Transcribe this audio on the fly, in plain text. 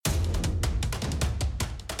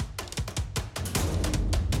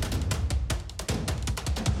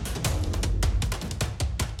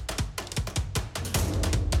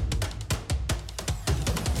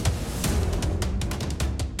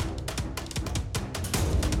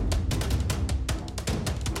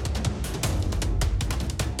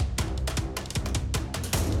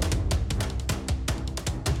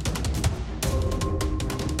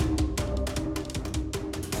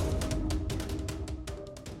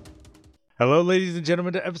Hello, ladies and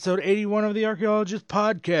gentlemen, to episode 81 of the Archaeologist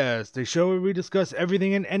Podcast, a show where we discuss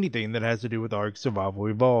everything and anything that has to do with Ark Survival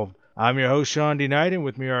Evolved. I'm your host, Sean D. Knight, and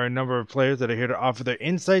with me are a number of players that are here to offer their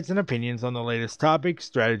insights and opinions on the latest topics,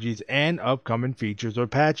 strategies, and upcoming features or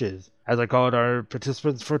patches. As I call it, our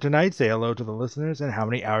participants for tonight, say hello to the listeners and how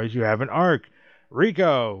many hours you have in Ark.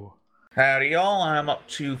 Rico. Howdy, y'all. I'm up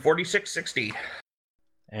to 4660.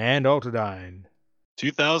 And Altadine.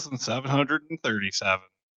 2,737.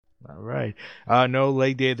 All right. No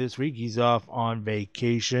leg day this week. He's off on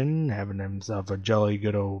vacation, having himself a jolly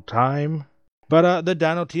good old time. But the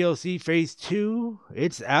Dino TLC Phase 2,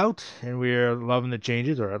 it's out, and we're loving the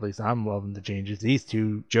changes, or at least I'm loving the changes. These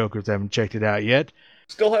two jokers haven't checked it out yet.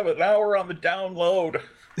 Still have an hour on the download.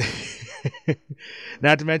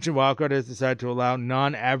 Not to mention, Wildcard has decided to allow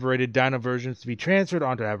non-aberrated Dino versions to be transferred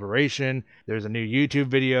onto Aberration. There's a new YouTube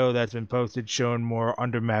video that's been posted showing more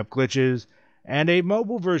under-map glitches, and a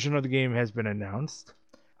mobile version of the game has been announced.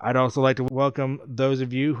 I'd also like to welcome those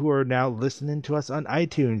of you who are now listening to us on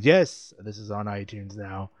iTunes. Yes, this is on iTunes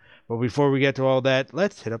now. But before we get to all that,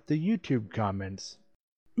 let's hit up the YouTube comments.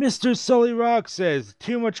 Mr. Sully Rock says,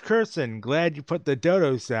 too much cursing. Glad you put the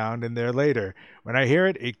dodo sound in there later. When I hear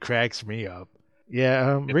it, it cracks me up.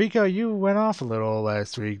 Yeah, Rico, you went off a little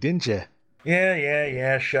last week, didn't you?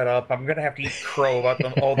 Yeah, shut up. I'm gonna have to eat crow about the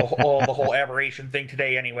whole aberration thing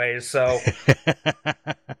today anyways, so...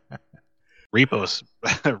 Rico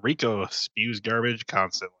spews garbage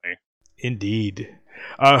constantly. Indeed.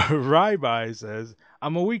 Ryby says,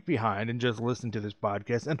 I'm a week behind and just listened to this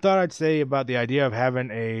podcast and thought I'd say about the idea of having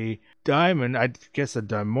a diamond, I guess a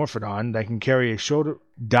Dimorphodon, that can carry a shoulder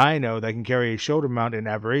dino that can carry a shoulder mount in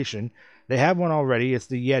Aberration. They have one already. It's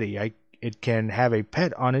the Yeti. It can have a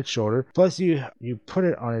pet on its shoulder. Plus, you put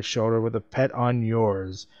it on its shoulder with a pet on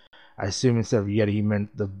yours. I assume instead of Yeti, he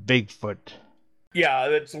meant the Bigfoot. Yeah,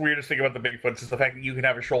 that's the weirdest thing about the Bigfoots is the fact that you can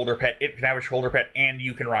have a shoulder pet, it can have a shoulder pet, and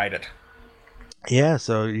you can ride it. Yeah,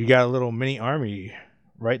 so you got a little mini army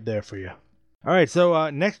right there for you. All right, so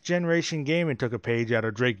Next Generation Gaming took a page out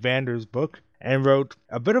of Drake Vander's book and wrote,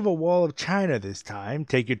 a bit of a wall of China this time.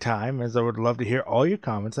 Take your time, as I would love to hear all your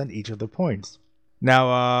comments on each of the points.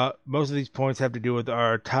 Now, most of these points have to do with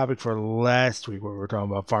our topic for last week, where we were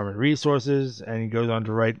talking about farming resources, and he goes on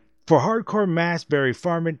to write, for hardcore mass berry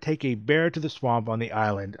farming, take a bear to the swamp on the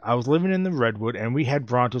island. I was living in the Redwood, and we had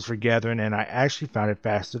Brontos for gathering, and I actually found it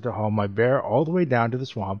faster to haul my bear all the way down to the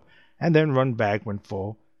swamp, and then run back when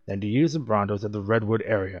full, than to use the Brontos at the Redwood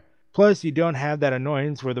area. Plus, you don't have that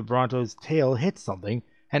annoyance where the Bronto's tail hits something,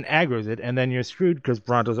 and aggroes it, and then you're screwed because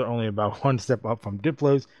Brontos are only about one step up from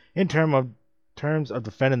Diplos in terms of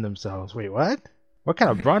defending themselves. Wait, what? What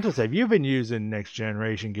kind of Brontos have you been using Next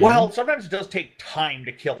Generation Gaming? Well, sometimes it does take time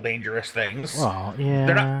to kill dangerous things. Well, yeah.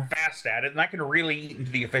 They're not fast at it, and that can really eat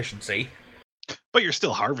into the efficiency. But you're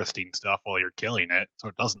still harvesting stuff while you're killing it, so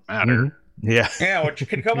it doesn't matter. Mm-hmm. Yeah. Yeah, which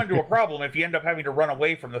can come into a problem if you end up having to run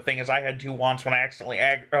away from the thing, as I had to once when I accidentally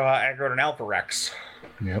aggroed an Alpha Rex.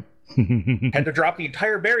 Yep. Had to drop the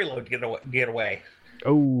entire berry load to get away.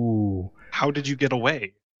 Oh. How did you get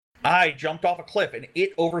away? I jumped off a cliff, and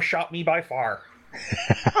it overshot me by far.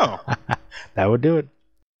 Oh. That would do it.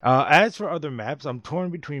 As for other maps, I'm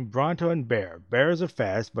torn between Bronto and Bear. Bears are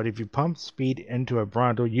fast, but if you pump speed into a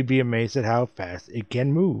Bronto, you'd be amazed at how fast it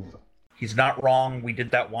can move. He's not wrong. We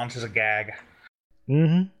did that once as a gag.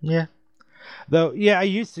 Yeah. Though, yeah, I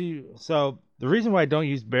used to. So, the reason why I don't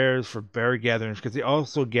use bears for berry gathering is because they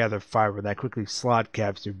also gather fiber that quickly slot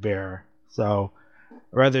caps your bear. So,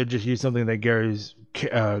 rather just use something that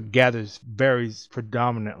gathers berries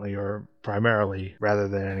predominantly or primarily rather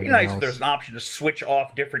than anything nice else. If there's an option to switch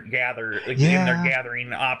off different in their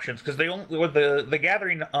gathering options, because they only with the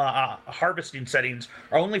gathering harvesting settings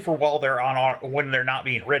are only for while they're when they're not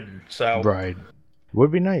being ridden. So right,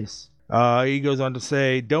 would be nice. He goes on to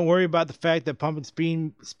say, don't worry about the fact that pumping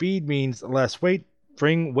speed means less weight.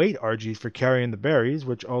 Bring weight RGs for carrying the berries,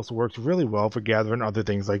 which also works really well for gathering other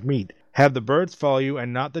things like meat. Have the birds follow you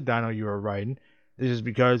and not the dino you are riding. This is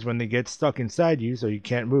because when they get stuck inside you so you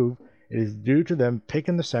can't move, it is due to them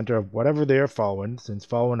picking the center of whatever they are following, since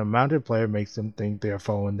following a mounted player makes them think they are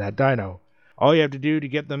following that dino. All you have to do to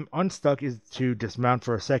get them unstuck is to dismount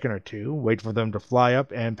for a second or two, wait for them to fly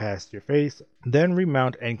up and past your face, then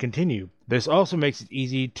remount and continue. This also makes it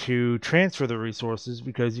easy to transfer the resources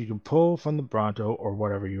because you can pull from the Bronto or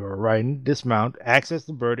whatever you are riding, dismount, access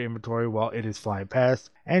the bird inventory while it is flying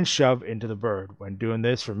past, and shove into the bird. When doing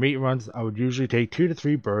this for meat runs, I would usually take 2 to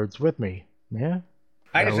 3 birds with me. Yeah?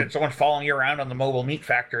 I just had someone following you around on the mobile meat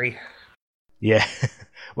factory. Yeah.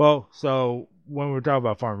 Well, so when we're talking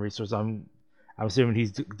about farm resources, I'm assuming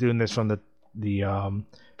he's doing this from the the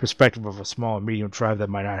perspective of a small and medium tribe that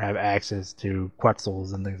might not have access to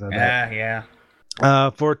Quetzals and things like that.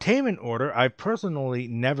 Yeah. For taming order, I've personally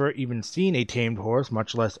never even seen a tamed horse,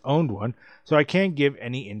 much less owned one, so I can't give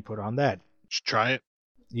any input on that. Just try it.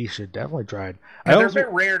 You should definitely try it. They're a bit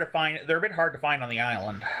rare to find. They're a bit hard to find on the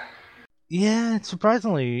island. Yeah,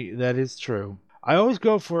 surprisingly, that is true. I always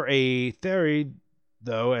go for a Theory,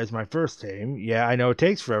 though, as my first tame. Yeah, I know it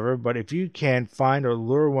takes forever, but if you can find or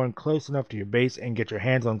lure one close enough to your base and get your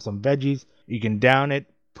hands on some veggies, you can down it,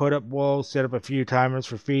 put up walls, set up a few timers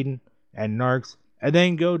for feeding and narcs, and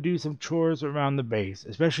then go do some chores around the base,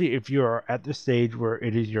 especially if you are at the stage where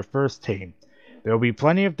it is your first tame. There will be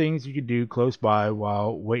plenty of things you can do close by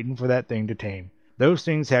while waiting for that thing to tame. Those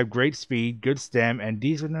things have great speed, good stem, and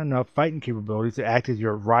decent enough fighting capabilities to act as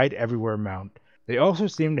your ride-everywhere mount. They also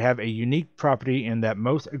seem to have a unique property in that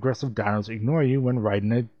most aggressive dinos ignore you when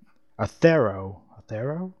riding a Thero. A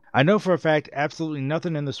Thero? I know for a fact absolutely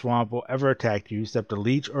nothing in the swamp will ever attack you except a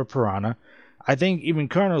leech or piranha. I think even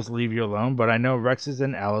Carnos leave you alone, but I know Rexes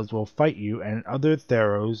and Alas will fight you, and other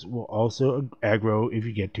Theros will also aggro if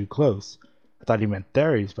you get too close. I thought he meant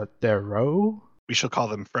Theres, but Thero? We shall call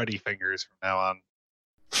them Freddy Fingers from now on.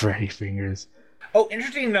 Freddy Fingers. Oh,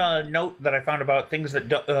 interesting note that I found about things that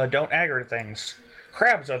don't aggro things.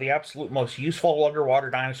 Crabs are the absolute most useful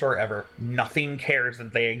underwater dinosaur ever. Nothing cares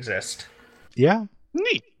that they exist. Yeah.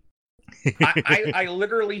 Neat. I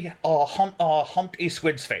literally humped a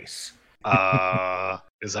squid's face.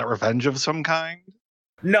 Is that revenge of some kind?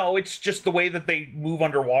 No, it's just the way that they move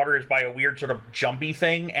underwater is by a weird sort of jumpy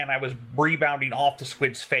thing, and I was rebounding off the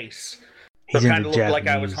squid's face. So it kind of looked like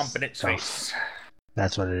I was humping its face.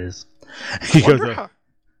 That's what it is. Go ahead.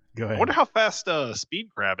 I wonder how fast Speed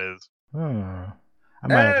Crab is. I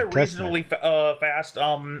might have to test reasonably fast.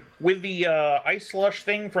 With the ice slush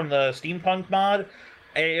thing from the steampunk mod,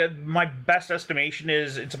 my best estimation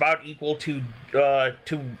is it's about equal to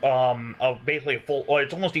basically a full.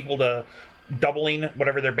 It's almost equal to doubling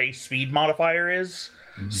whatever their base speed modifier is.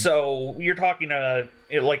 Mm-hmm. So you're talking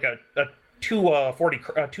like a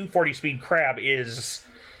 240 speed crab is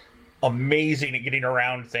amazing at getting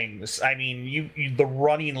around things. I mean, you the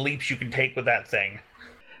running leaps you can take with that thing.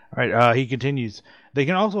 All right, he continues. They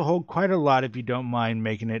can also hold quite a lot if you don't mind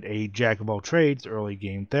making it a jack of all trades early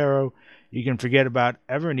game Thero. You can forget about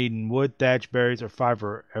ever needing wood, thatch, berries, or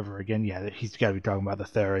fiber ever again. Yeah, he's got to be talking about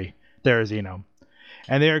the Therizino.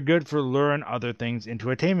 And they are good for luring other things into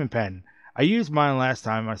a taming pen. I used mine last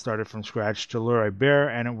time I started from scratch to lure a bear,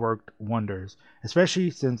 and it worked wonders, especially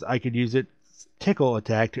since I could use its tickle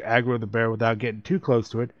attack to aggro the bear without getting too close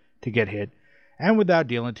to it to get hit, and without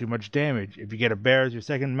dealing too much damage. If you get a bear as your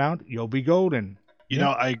second mount, you'll be golden. You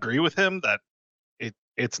know, I agree with him that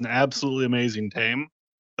it's an absolutely amazing tame.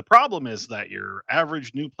 The problem is that your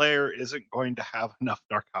average new player isn't going to have enough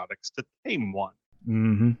narcotics to tame one.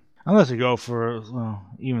 Mm-hmm. Unless you go for,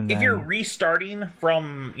 even then. If you're restarting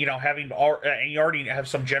from, having and you already have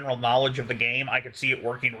some general knowledge of the game, I could see it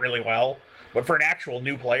working really well. But for an actual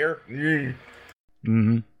new player,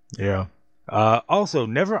 yeah. Also,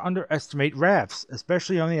 never underestimate rafts,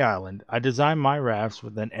 especially on the island. I designed my rafts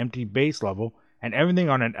with an empty base level and everything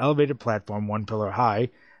on an elevated platform 1 pillar high.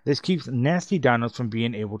 This keeps nasty dinos from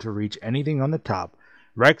being able to reach anything on the top.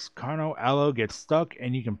 Rex, Carno, Allo gets stuck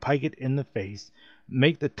and you can pike it in the face.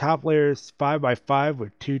 Make the top layers 5x5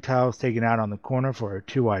 with 2 tiles taken out on the corner for a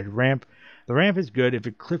 2-wide ramp. The ramp is good if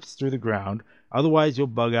it clips through the ground, otherwise you'll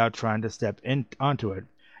bug out trying to step onto it.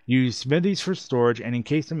 Use smithies for storage and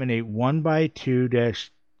encase them in a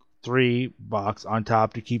 1x2-3 box on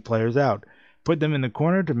top to keep players out. Put them in the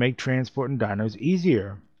corner to make transporting dinos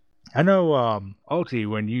easier. I know, Ulti,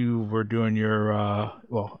 when you were doing your,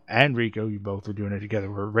 and Rico, you both were doing it together,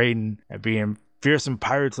 were raiding and being fearsome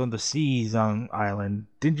pirates on the seas on island.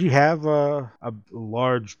 Did you have a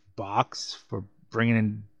large box for bringing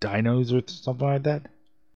in dinos or something like that?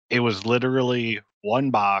 It was literally one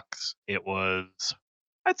box. It was,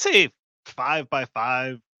 I'd say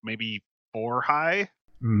 5x5, maybe 4 high.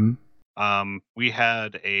 Mm-hmm. We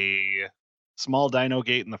had a small dino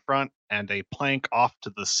gate in the front and a plank off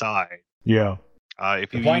to the side. Yeah. The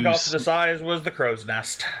plank off to the side was the crow's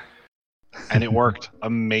nest. And it worked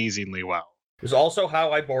amazingly well. It was also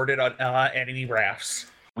how I boarded on enemy rafts.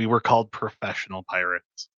 We were called professional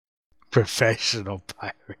pirates. Professional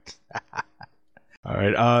pirates. All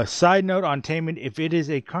right. Side note on taming: if it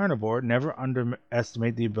is a carnivore, never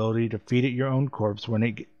underestimate the ability to feed it your own corpse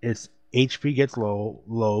when its HP gets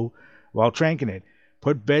low while tranking it.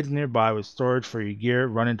 Put beds nearby with storage for your gear,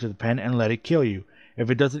 run into the pen, and let it kill you. If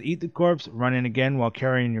it doesn't eat the corpse, run in again while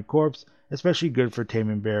carrying your corpse, especially good for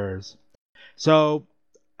taming bearers. So,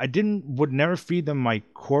 I would never feed them my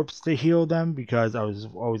corpse to heal them because I was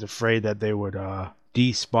always afraid that they would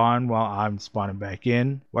despawn while I'm spawning back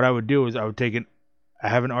in. What I would do is I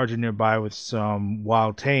have an Argent nearby with some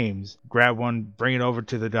wild tames, grab one, bring it over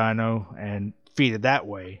to the dino, and feed it that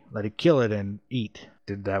way. Let it kill it and eat.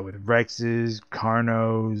 Did that with Rexes,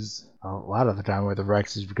 Carnos, a lot of the time with the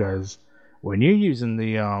Rexes, because when you're using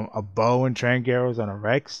the a bow and tranq arrows on a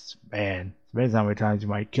Rex, man, it's amazing how many times you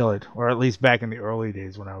might kill it. Or at least back in the early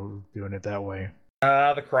days when I was doing it that way.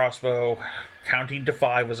 The crossbow, counting to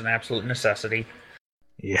 5 was an absolute necessity.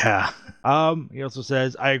 Yeah. He also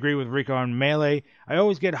says, I agree with Rico on melee. I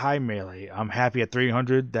always get high melee. I'm happy at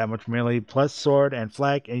 300, that much melee plus sword and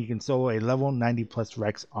flak, and you can solo a level 90 plus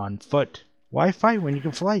Rex on foot. Why fight when you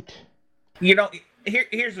can flight? You know,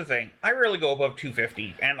 here's the thing. I rarely go above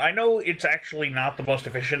 250, and I know it's actually not the most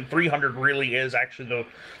efficient. 300 really is actually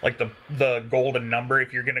the golden number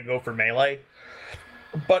if you're going to go for melee.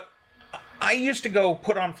 But I used to go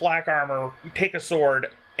put on flak armor, take a sword,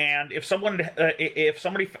 and if there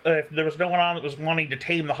was no one on that was wanting to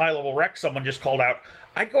tame the high-level Rex someone just called out,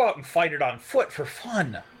 I'd go out and fight it on foot for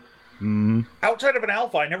fun. Mm. Outside of an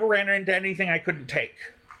alpha, I never ran into anything I couldn't take.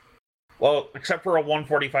 Well, except for a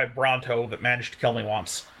 145 Bronto that managed to kill me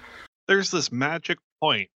once. There's this magic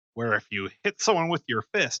point where if you hit someone with your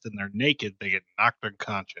fist and they're naked, they get knocked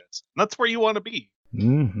unconscious. And that's where you want to be.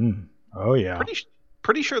 Mm-hmm. Oh, yeah.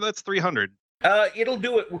 Pretty sure that's 300. It'll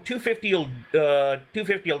do it. 250 will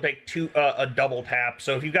take a double tap.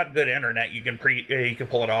 So if you've got good internet, you can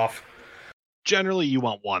pull it off. Generally, you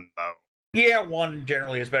want one though. Yeah, 1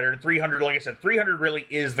 generally is better. 300, like I said, 300 really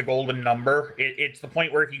is the golden number. It's the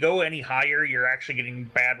point where if you go any higher, you're actually getting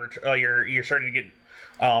bad. You're starting to get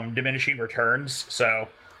diminishing returns. So.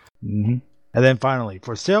 Mm-hmm. And then finally,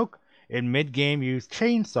 for Silk, in mid-game, use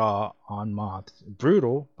Chainsaw on moths.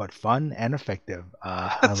 Brutal, but fun and effective.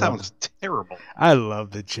 That sounds terrible. I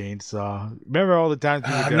love the chainsaw. Remember all the times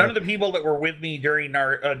none of the people that were with me during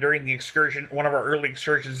the excursion, one of our early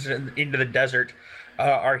excursions into the desert,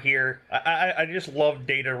 are here. I just love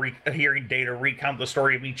hearing Data recount the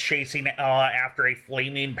story of me chasing after a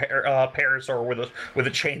flaming parasaur with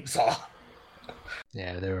a chainsaw.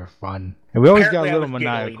 Yeah, they were fun. And we always got a little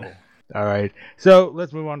maniacal. All right, so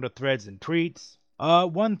let's move on to threads and tweets.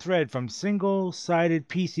 One thread from Single-Sided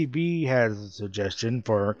PCB has a suggestion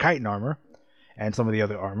for chitin armor and some of the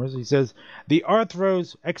other armors. He says, the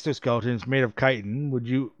Arthros exoskeletons made of chitin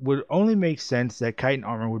would only make sense that chitin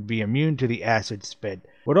armor would be immune to the acid spit.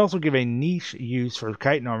 Would also give a niche use for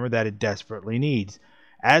chitin armor that it desperately needs.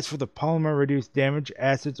 As for the polymer reduced damage,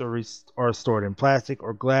 acids are stored in plastic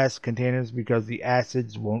or glass containers because the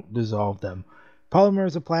acids won't dissolve them. Polymer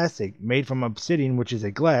is a plastic made from obsidian, which is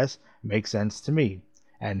a glass, makes sense to me.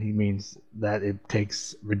 And he means that it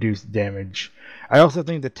takes reduced damage. I also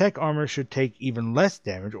think the tech armor should take even less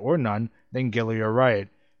damage, or none, than Ghillie or Riot,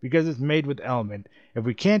 because it's made with element. If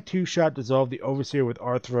we can't two-shot dissolve the Overseer with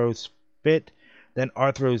Arthros spit, then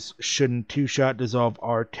Arthros shouldn't two-shot dissolve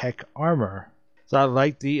our tech armor. So I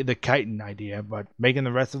like the chitin idea, but making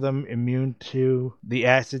the rest of them immune to the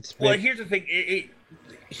acid spit. Well, here's the thing.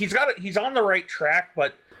 He's on the right track,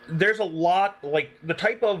 but there's a lot, like the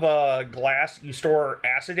type of glass you store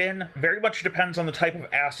acid in very much depends on the type of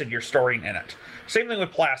acid you're storing in it. Same thing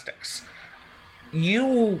with plastics.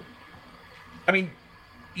 You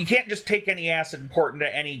can't just take any acid and pour it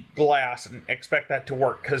into any glass and expect that to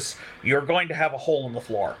work, because you're going to have a hole in the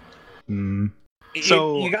floor. Mm.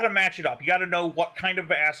 So you got to match it up. You got to know what kind of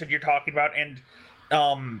acid you're talking about, and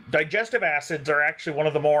digestive acids are actually one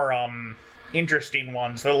of the more interesting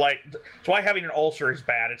ones. They're like, it's why having an ulcer is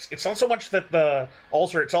bad. It's not so much that the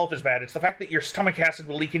ulcer itself is bad, it's the fact that your stomach acid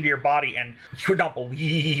will leak into your body, and you would not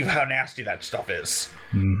believe how nasty that stuff is.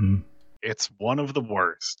 Mm-hmm. It's one of the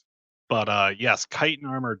worst. But yes, chitin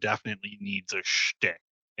armor definitely needs a shtick.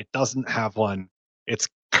 It doesn't have one. It's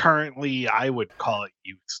currently, I would call it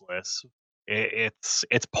useless. It's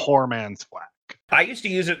poor man's flak. I used to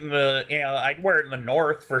use it I'd wear it in the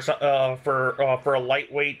north for a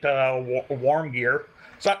lightweight warm gear.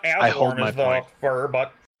 It's not as warm as the fur,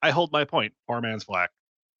 but I hold my point. Poor man's flak.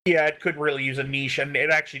 Yeah, it could really use a niche, and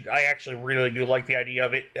I actually really do like the idea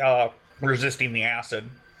of it resisting the acid.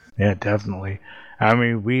 Yeah, definitely. I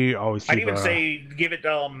mean, we always. I'd even say give it.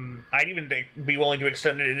 I'd even be willing to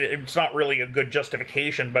extend it. It's not really a good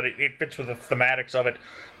justification, but it fits with the thematics of it,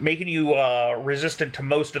 making you resistant to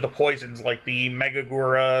most of the poisons, like the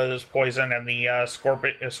Megagura's poison and the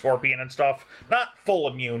scorpion and stuff. Not full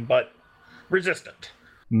immune, but resistant.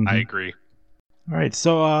 Mm-hmm. I agree. All right,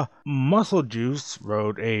 so Muscle Juice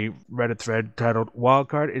wrote a Reddit thread titled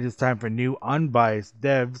Wildcard, it is time for new unbiased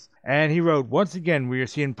devs. And he wrote, once again, we are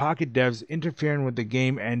seeing pocket devs interfering with the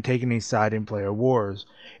game and taking a side in player wars.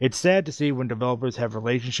 It's sad to see when developers have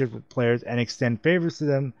relationships with players and extend favors to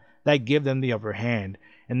them that give them the upper hand.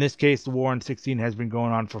 In this case, the war on 16 has been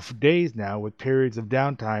going on for days now, with periods of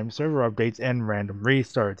downtime, server updates, and random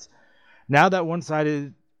restarts. Now that one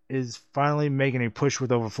side is finally making a push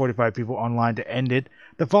with over 45 people online to end it,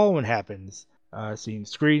 the following happens. Seen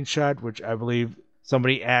screenshot, which I believe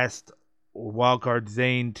somebody asked Wildcard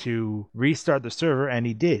Zane to restart the server, and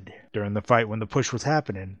he did during the fight when the push was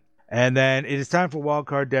happening. And then it is time for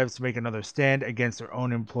Wildcard devs to make another stand against their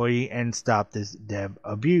own employee and stop this dev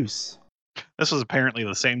abuse. This was apparently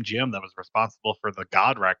the same GM that was responsible for the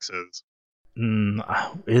Godrexes.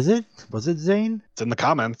 Is it? Was it Zane? It's in the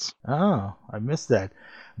comments. Oh, I missed that.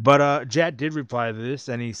 But Jat did reply to this,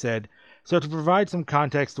 and he said, so to provide some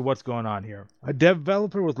context to what's going on here, a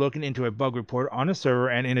developer was looking into a bug report on a server,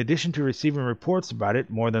 and in addition to receiving reports about it,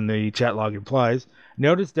 more than the chat log implies,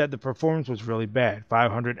 noticed that the performance was really bad,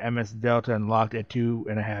 500 ms delta and locked at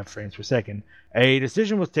 2.5 frames per second. A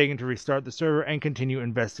decision was taken to restart the server and continue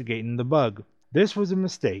investigating the bug. This was a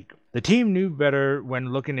mistake. The team knew better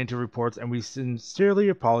when looking into reports, and we sincerely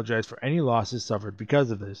apologize for any losses suffered because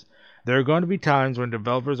of this. There are going to be times when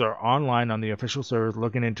developers are online on the official servers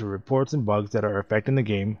looking into reports and bugs that are affecting the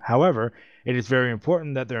game. However, it is very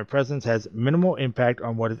important that their presence has minimal impact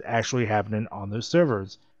on what is actually happening on those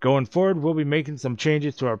servers. Going forward, we'll be making some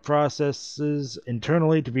changes to our processes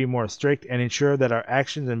internally to be more strict and ensure that our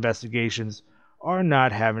actions and investigations are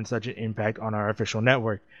not having such an impact on our official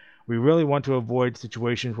network. We really want to avoid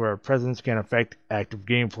situations where our presence can affect active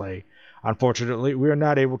gameplay. Unfortunately, we are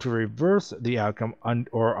not able to reverse the outcome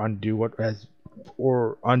or undo what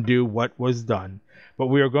was done, but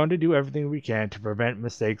we are going to do everything we can to prevent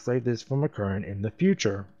mistakes like this from occurring in the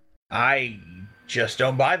future. I just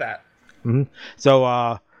don't buy that. Mm-hmm.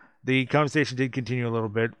 So the conversation did continue a little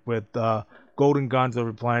bit with Golden Gonzo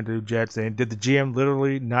replying to Jet saying, did the GM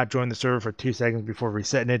literally not join the server for 2 seconds before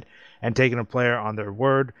resetting it and taking a player on their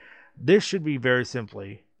word? This should be very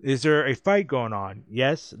simply. Is there a fight going on?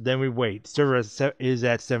 Yes, then we wait. Server is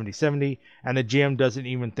at 70-70, and the GM doesn't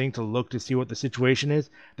even think to look to see what the situation is.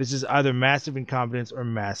 This is either massive incompetence or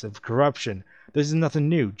massive corruption. This is nothing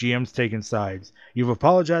new. GM's taking sides. You've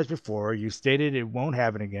apologized before, you stated it won't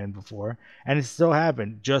happen again before, and it still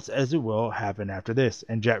happened, just as it will happen after this.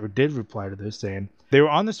 And Jat did reply to this, saying, they were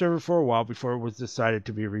on the server for a while before it was decided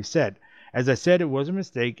to be reset. As I said, it was a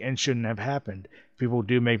mistake and shouldn't have happened. People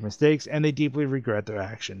do make mistakes, and they deeply regret their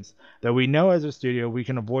actions. Though we know as a studio we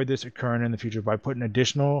can avoid this occurring in the future by putting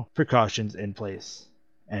additional precautions in place.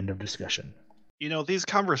 End of discussion. You know, these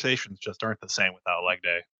conversations just aren't the same without Leg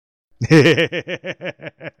Day.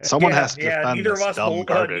 Someone has to defend neither this of us dumb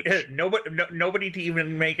garbage. Nobody to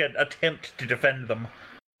even make an attempt to defend them.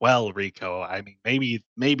 Well, Rico, I mean,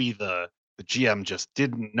 maybe the GM just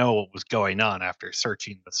didn't know what was going on after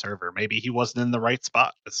searching the server. Maybe he wasn't in the right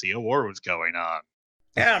spot to see a war was going on.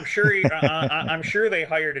 Yeah, I'm sure. I'm sure they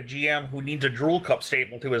hired a GM who needs a drool cup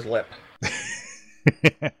stapled to his lip.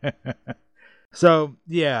 So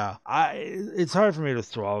yeah, it's hard for me to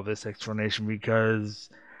swallow this explanation because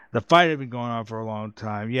the fight had been going on for a long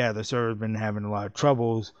time. Yeah, the server's been having a lot of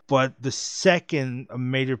troubles, but the second a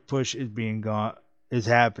major push is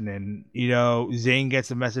happening, you know, Zane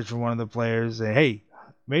gets a message from one of the players saying, hey,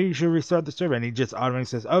 maybe you should restart the server, and he just automatically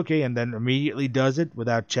says okay, and then immediately does it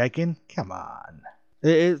without checking. Come on,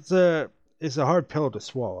 it's a hard pill to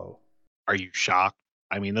swallow. Are you shocked?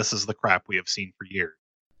 I mean, this is the crap we have seen for years.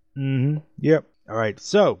 Yep. All right,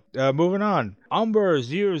 so moving on.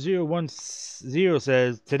 Umber0010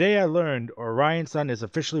 says, today I learned Orion Sun is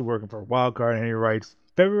officially working for Wildcard, and he writes,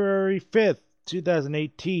 February 5th,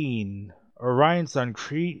 2018. Orion Sun,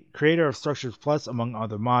 creator of Structures Plus, among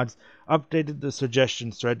other mods, updated the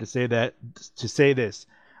suggestions thread to say this.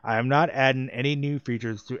 I am not adding any new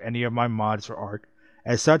features to any of my mods for Ark.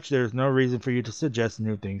 As such, there is no reason for you to suggest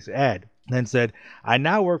new things to add. Then said, I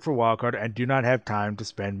now work for Wildcard and do not have time to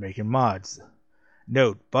spend making mods.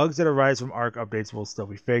 Note, bugs that arise from Ark updates will still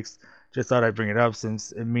be fixed. Just thought I'd bring it up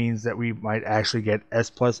since it means that we might actually get S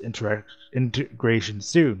Plus integration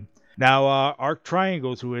soon. Now, Arc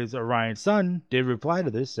Triangles, who is Orion Sun, did reply to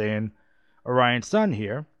this, saying, Orion Sun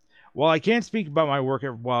here. While I can't speak about my work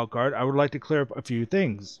at Wildcard, I would like to clear up a few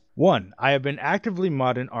things. 1. I have been actively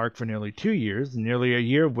modding Ark for nearly 2 years, nearly a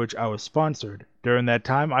year of which I was sponsored. During that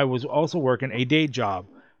time, I was also working a day job,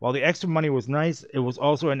 While the extra money was nice, it was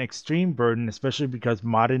also an extreme burden, especially because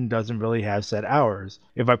Modern doesn't really have set hours.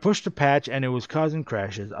 If I pushed a patch and it was causing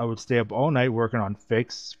crashes, I would stay up all night working on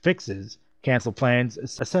fixes, cancel plans,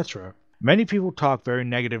 etc. Many people talk very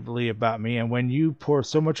negatively about me, and when you pour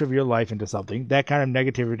so much of your life into something, that kind of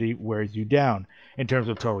negativity wears you down. In terms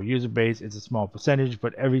of total user base, it's a small percentage,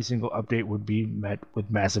 but every single update would be met with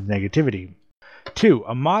massive negativity. 2.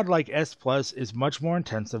 A mod like S Plus is much more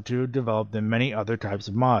intensive to develop than many other types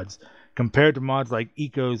of mods. Compared to mods like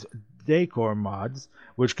Eco's Decor mods,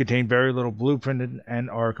 which contain very little blueprint and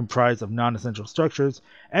are comprised of non-essential structures,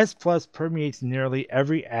 S Plus permeates nearly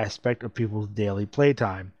every aspect of people's daily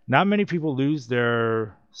playtime. Not many people lose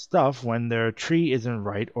their stuff when their tree isn't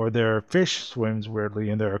right or their fish swims weirdly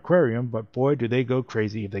in their aquarium, but boy do they go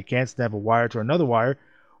crazy if they can't snap a wire to another wire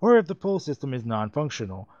or if the pull system is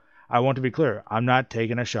non-functional. I want to be clear, I'm not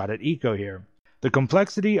taking a shot at Eco here. The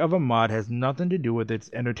complexity of a mod has nothing to do with its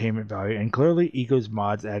entertainment value, and clearly Eco's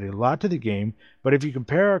mods add a lot to the game, but if you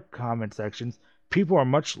compare our comment sections, people are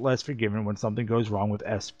much less forgiving when something goes wrong with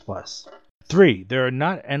S+. 3. There are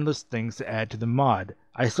not endless things to add to the mod.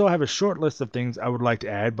 I still have a short list of things I would like to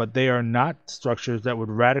add, but they are not structures that would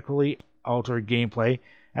radically alter gameplay,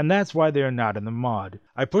 and that's why they are not in the mod.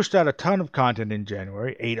 I pushed out a ton of content in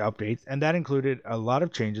January, 8 updates, and that included a lot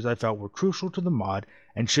of changes I felt were crucial to the mod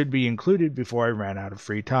and should be included before I ran out of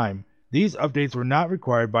free time. These updates were not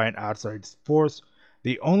required by an outside force.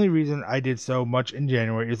 The only reason I did so much in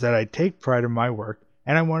January is that I take pride in my work,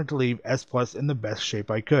 and I wanted to leave S Plus in the best shape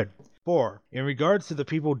I could. 4. In regards to the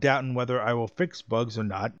people doubting whether I will fix bugs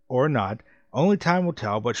or not, only time will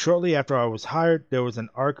tell, but shortly after I was hired, there was an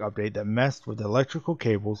ARC update that messed with electrical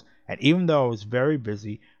cables, and even though I was very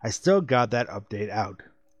busy, I still got that update out,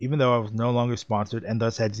 even though I was no longer sponsored and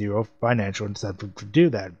thus had zero financial incentive to do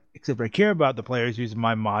that, except I care about the players using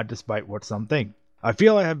my mod despite what some think. I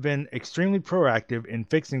feel I have been extremely proactive in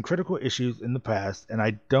fixing critical issues in the past, and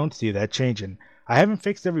I don't see that changing. I haven't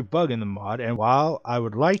fixed every bug in the mod, and while I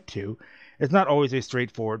would like to, it's not always a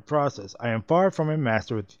straightforward process. I am far from a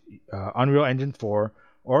master with Unreal Engine 4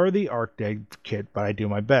 or the ArcDev kit, but I do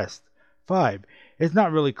my best. 5. It's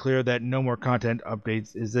not really clear that no more content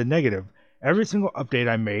updates is a negative. Every single update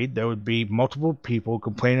I made, there would be multiple people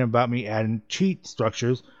complaining about me adding cheat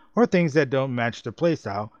structures or things that don't match their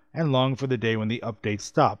playstyle, and long for the day when the updates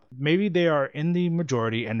stop. Maybe they are in the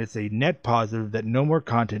majority and it's a net positive that no more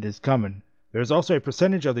content is coming. There is also a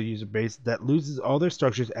percentage of the user base that loses all their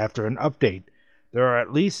structures after an update. There are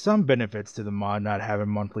at least some benefits to the mod not having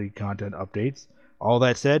monthly content updates. All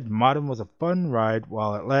that said, Modern was a fun ride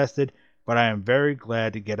while it lasted, but I am very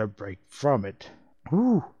glad to get a break from it.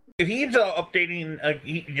 Whew. If he's updating,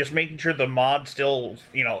 just making sure the mod still,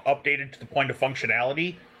 updated to the point of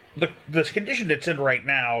functionality, the condition it's in right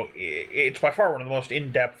now, it's by far one of the most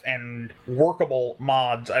in-depth and workable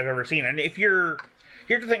mods I've ever seen. And here's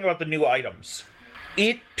the thing about the new items.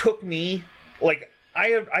 It took me,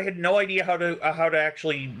 I had no idea how to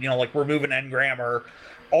actually, remove an engram or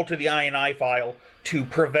alter the INI file to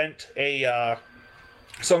prevent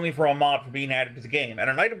something from a mod from being added to the game. And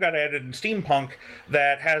an item got added in Steampunk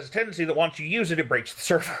that has a tendency that once you use it, it breaks the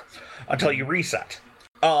server until you reset.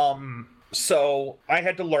 So I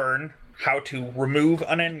had to learn how to remove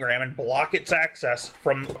an engram and block its access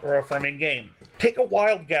from in-game. Take a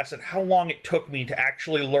wild guess at how long it took me to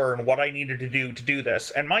actually learn what I needed to do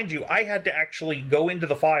this. And mind you, I had to actually go into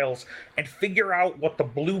the files and figure out what the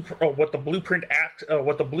blueprint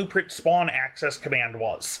spawn access command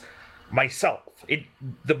was myself.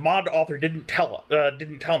 The mod author didn't tell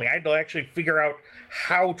me. I had to actually figure out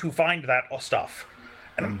how to find that stuff.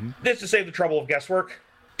 And this to save the trouble of guesswork.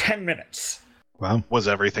 10 minutes. Wow. Was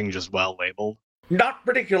everything just well labeled? Not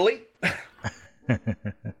particularly. I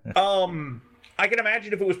can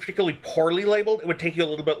imagine if it was particularly poorly labeled, it would take you a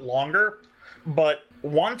little bit longer. But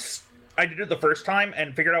once I did it the first time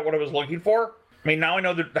and figured out what I was looking for, I mean, now I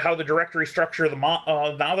know how the directory structure of the mod.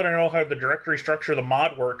 Now that I know how the directory structure of the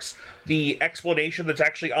mod works, the explanation that's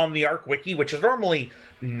actually on the Arc Wiki, which is normally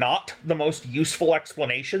not the most useful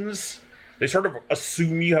explanations. They sort of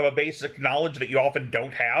assume you have a basic knowledge that you often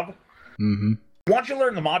don't have. Mm-hmm. Once you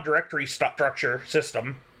learn the mod directory structure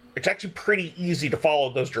system, it's actually pretty easy to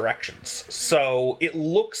follow those directions. So it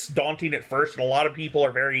looks daunting at first, and a lot of people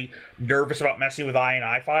are very nervous about messing with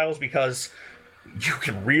INI files because you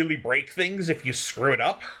can really break things if you screw it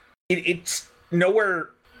up. It's nowhere.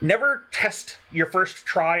 Never test your first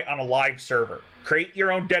try on a live server. Create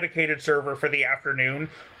your own dedicated server for the afternoon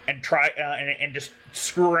and try and just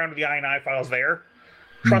screw around with the INI files there.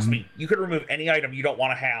 Trust me, you could remove any item you don't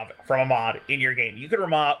want to have from a mod in your game. You could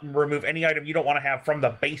remove any item you don't want to have from the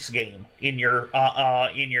base game in your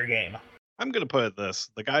game. I'm gonna put it this: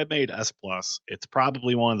 the guy made S Plus. It's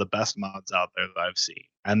probably one of the best mods out there that I've seen,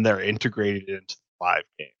 and they're integrated into the live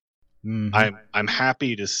game. I'm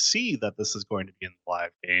happy to see that this is going to be in the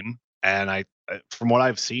live game, and from what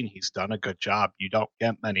I've seen, he's done a good job. You don't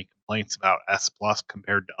get many complaints about S Plus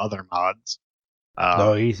compared to other mods.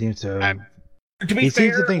 No, he seems to. To be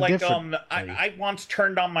fair, like I once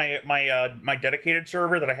turned on my dedicated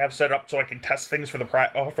server that I have set up so I can test things for the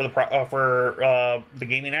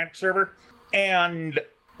Gaming Addict server, and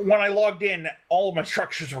when I logged in, all of my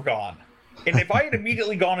structures were gone. And if I had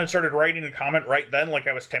immediately gone and started writing a comment right then, like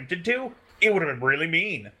I was tempted to, it would have been really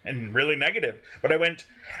mean and really negative. But I went,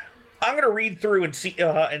 I'm going to read through and see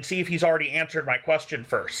if he's already answered my question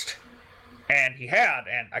first. And he had,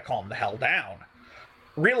 and I calmed the hell down.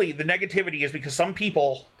 Really, the negativity is because some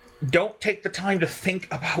people don't take the time to think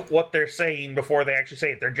about what they're saying before they actually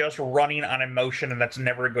say it. They're just running on emotion, and that's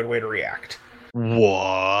never a good way to react.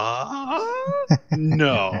 What?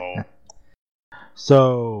 No.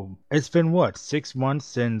 So, it's been, 6 months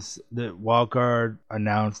since the Wildcard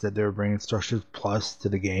announced that they were bringing Structures Plus to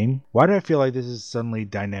the game? Why do I feel like this is suddenly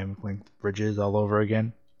Dynamic Link Bridges all over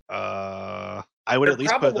again? I would at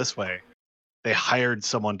least put it this way. They hired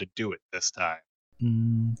someone to do it this time.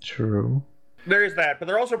 True. There is that, but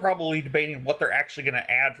they're also probably debating what they're actually going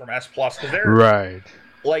to add from S Plus, because they're right.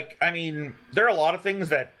 Like, I mean, there are a lot of things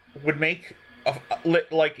that would make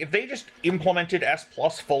like if they just implemented S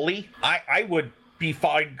Plus fully, I would be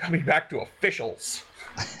fine coming back to officials.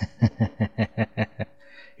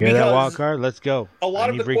 Hear that, Wildcard? Let's go. A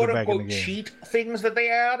lot of the quote-unquote cheat things that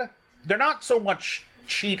they add, they're not so much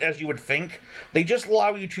cheat as you would think. They just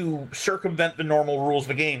allow you to circumvent the normal rules of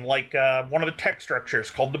the game, like one of the tech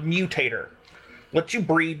structures called the Mutator lets you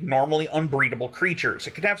breed normally unbreedable creatures.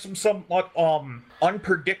 It can have some somewhat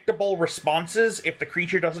unpredictable responses if the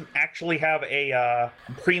creature doesn't actually have a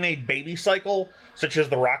pre-made baby cycle, such as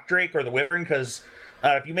the Rock Drake or the Wyvern, because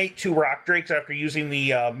if you mate 2 Rock Drakes after using the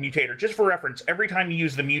Mutator, just for reference, every time you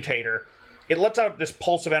use the Mutator, it lets out this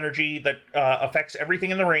pulse of energy that affects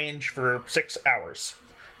everything in the range for 6 hours.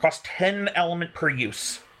 Costs 10 element per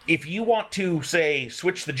use. If you want to, say,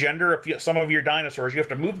 switch the gender of some of your dinosaurs, you have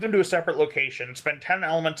to move them to a separate location, spend 10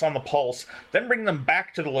 elements on the pulse, then bring them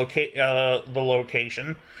back to the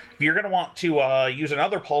location. You're going to want to use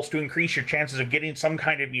another pulse to increase your chances of getting some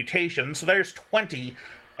kind of mutation. So there's 20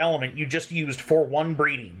 element you just used for 1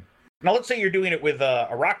 breeding. Now let's say you're doing it with a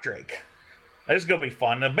Rock Drake. This is going to be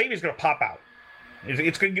fun. The baby's going to pop out.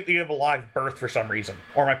 It's going to give a live birth for some reason.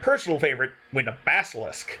 Or my personal favorite, with a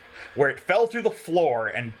Basilisk, where it fell through the floor,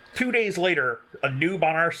 and 2 days later, a noob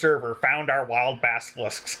on our server found our wild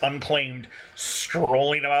Basilisks unclaimed,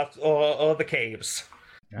 strolling about the caves.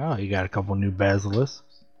 Oh, you got a couple new Basilisks.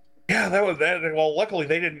 Yeah, that was that. Well, luckily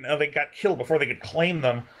they didn't. They got killed before they could claim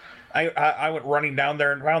them. I went running down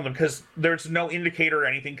there and found them because there's no indicator or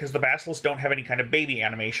anything, because the basilisks don't have any kind of baby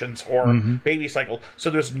animations or baby cycle. So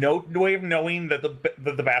there's no way of knowing that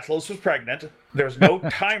the basilisk was pregnant. There's no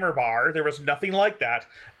timer bar. There was nothing like that.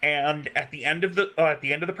 And at the end of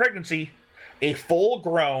the pregnancy, a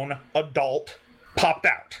full-grown adult popped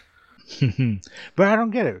out. But I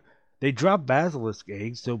don't get it. They drop basilisk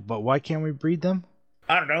eggs, but why can't we breed them?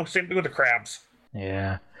 I don't know. Same thing with the crabs.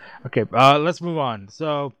 Yeah. Okay, let's move on.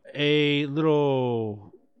 So, a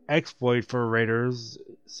little exploit for Raiders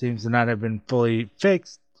seems to not have been fully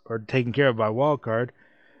fixed or taken care of by Wildcard.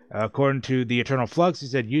 According to the Eternal Flux, he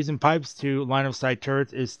said using pipes to line of sight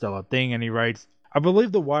turrets is still a thing, and he writes, I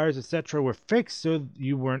believe the wires, etc. were fixed so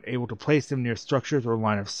you weren't able to place them near structures or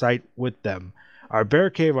line of sight with them. Our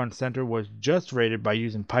barricade on center was just raided by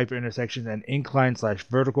using pipe intersections and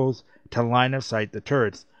incline/verticals to line of sight the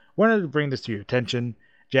turrets. Wanted to bring this to your attention.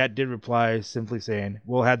 Jat did reply, simply saying,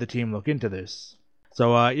 we'll have the team look into this.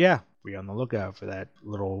 So, yeah, be on the lookout for that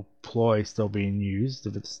little ploy still being used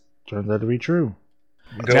if it turns out to be true.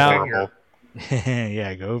 Go figure.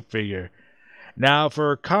 Yeah, go figure. Now,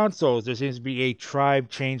 for consoles, there seems to be a tribe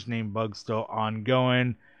change name bug still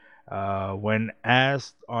ongoing. When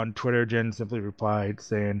asked on Twitter, Jen simply replied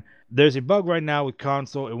saying, there's a bug right now with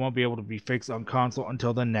console. It won't be able to be fixed on console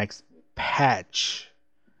until the next patch.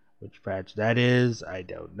 Which patch that is, I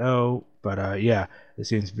don't know. But yeah, it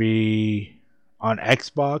seems to be on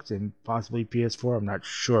Xbox and possibly PS4. I'm not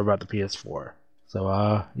sure about the PS4.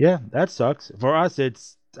 So yeah, that sucks. For us, I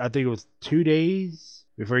think it was 2 days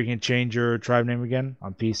before you can change your tribe name again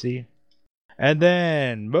on PC. And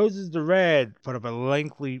then Moses the Red put up a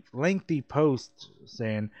lengthy post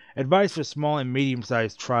saying, "Advice for small and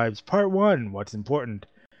medium-sized tribes, Part 1, What's Important."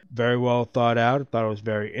 Very well thought out. I thought it was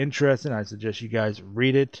very interesting. I suggest you guys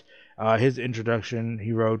read it. His introduction,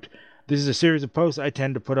 he wrote, "This is a series of posts I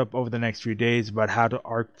tend to put up over the next few days about how to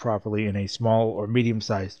arc properly in a small or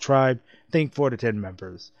medium-sized tribe. Think 4 to 10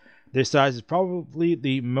 members. This size is probably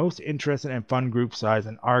the most interesting and fun group size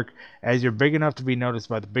in Ark, as you're big enough to be noticed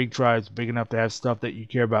by the big tribes, big enough to have stuff that you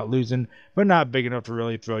care about losing, but not big enough to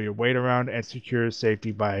really throw your weight around and secure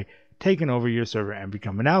safety by taking over your server and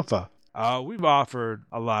becoming alpha." We've offered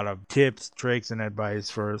a lot of tips, tricks, and advice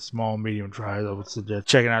for small, medium tribes. I would suggest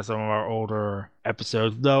checking out some of our older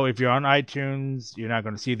episodes. Though, if you're on iTunes, you're not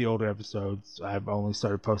going to see the older episodes. I've only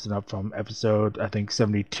started posting up from episode, I think,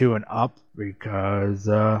 72 and up, because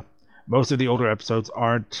most of the older episodes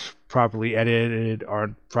aren't properly edited,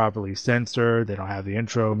 aren't properly censored. They don't have the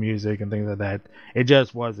intro music and things like that. It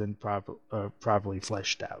just wasn't properly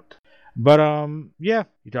fleshed out. But yeah,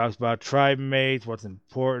 he talks about tribe mates, what's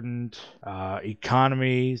important,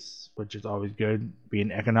 economies, which is always good,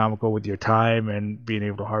 being economical with your time and being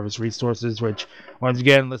able to harvest resources, which, once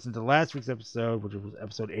again, listen to last week's episode, which was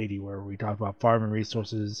episode 80, where we talked about farming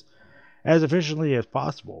resources as efficiently as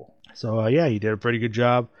possible. So yeah, he did a pretty good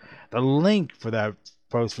job. The link for that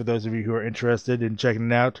post, for those of you who are interested in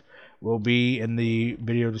checking it out, will be in the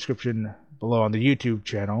video description below on the YouTube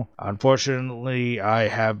channel. Unfortunately, I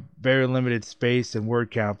have very limited space and word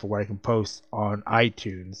count for what I can post on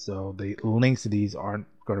iTunes, so the links to these aren't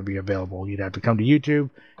going to be available. You'd have to come to YouTube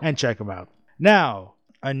and check them out. Now,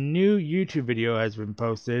 a new YouTube video has been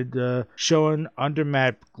posted showing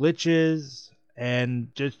undermap glitches and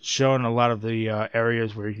just showing a lot of the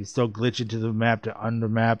areas where you can still glitch into the map to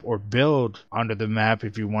undermap or build under the map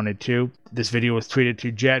if you wanted to. This video was tweeted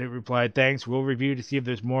to Jet, who replied, "Thanks, we'll review to see if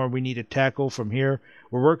there's more we need to tackle from here.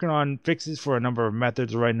 We're working on fixes for a number of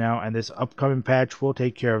methods right now, and this upcoming patch will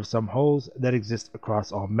take care of some holes that exist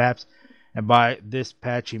across all maps." And by this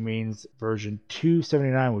patch, he means version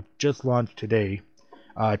 279, which just launched today.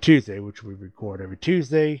 Tuesday, which we record every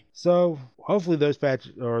Tuesday. So hopefully those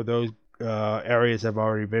patches or those areas have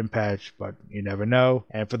already been patched, but you never know.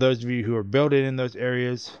 And for those of you who are building in those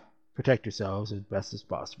areas, protect yourselves as best as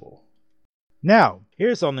possible. Now,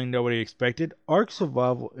 here's something nobody expected. Ark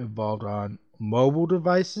Survival evolved on mobile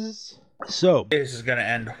devices. So This is going to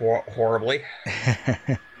end horribly.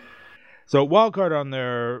 So Wildcard on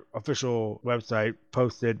their official website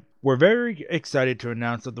posted, "We're very excited to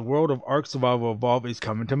announce that the world of Ark Survival Evolved is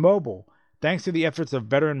coming to mobile. Thanks to the efforts of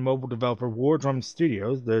veteran mobile developer Wardrum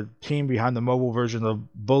Studios, the team behind the mobile versions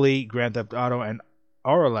of Bully, Grand Theft Auto, and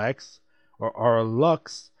Auralux,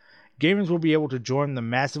 gamers will be able to join the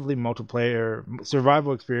massively multiplayer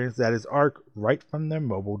survival experience that is Ark right from their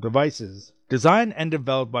mobile devices." Designed and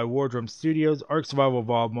developed by Wardrum Studios, Ark Survival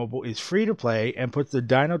Evolved Mobile is free to play and puts the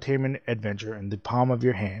Dinotainment adventure in the palm of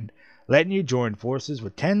your hand, letting you join forces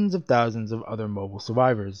with tens of thousands of other mobile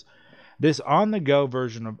survivors. This on-the-go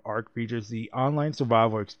version of Ark features the online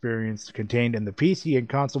survival experience contained in the PC and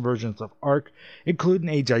console versions of Ark, including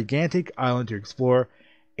a gigantic island to explore,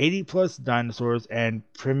 80-plus dinosaurs and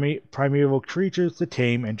primeval creatures to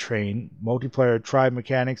tame and train, multiplayer tribe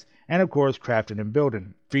mechanics, and of course crafting and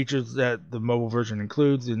building. Features that the mobile version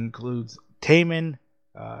includes taming,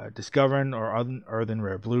 discovering or unearthing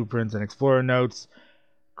rare blueprints and explorer notes,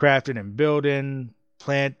 crafting and building,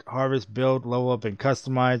 plant, harvest, build, level up, and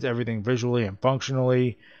customize everything visually and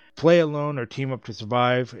functionally, play alone or team up to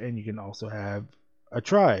survive, and you can also have a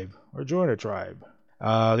tribe or join a tribe.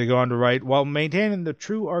 They go on to write, "While maintaining the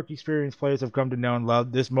true Ark experience players have come to know and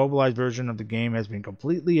love, this mobilized version of the game has been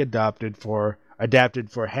completely adapted for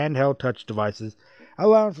handheld touch devices,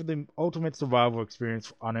 allowing for the ultimate survival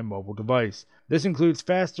experience on a mobile device. This includes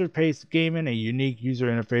faster-paced gaming, a unique user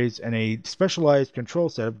interface, and a specialized control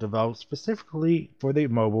setup developed specifically for the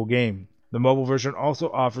mobile game. The mobile version also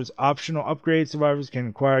offers optional upgrades survivors can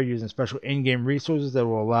acquire using special in-game resources that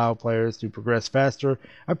will allow players to progress faster,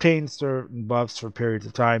 obtain certain buffs for periods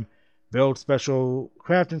of time, build special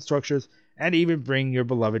crafting structures, and even bring your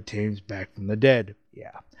beloved teams back from the dead."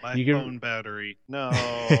 Yeah. My phone battery. No.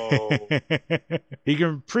 You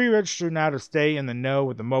can pre-register now to stay in the know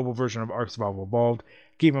with the mobile version of Ark Survival Evolved.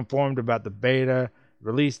 Keep informed about the beta,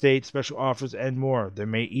 release date, special offers, and more. There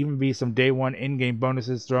may even be some day one in-game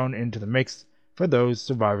bonuses thrown into the mix for those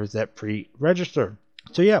survivors that pre-register.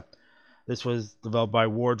 So yeah, this was developed by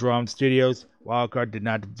Wardrum Studios. Wildcard did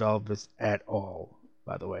not develop this at all,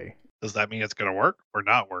 by the way. Does that mean it's going to work or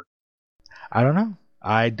not work? I don't know.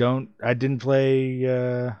 I didn't play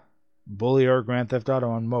Bully or Grand Theft Auto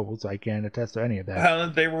on mobile, so I can't attest to any of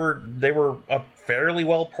that. They were a fairly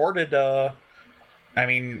well ported. I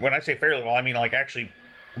mean, when I say fairly well, I mean like actually,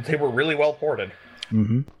 they were really well ported.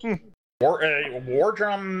 Mm-hmm. War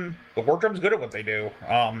Drum, the War Drum's good at what they do.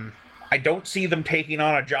 I don't see them taking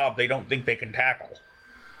on a job they don't think they can tackle.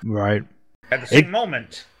 Right. At the same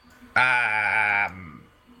moment, I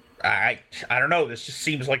don't know. This just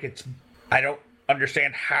seems like it's. I don't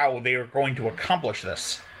understand how they are going to accomplish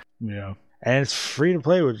this. Yeah, and it's free to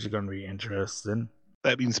play, which is going to be interesting.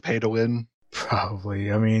 That means pay to win.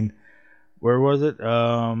 Probably. I mean, where was it?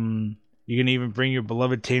 You can even bring your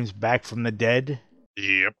beloved teams back from the dead.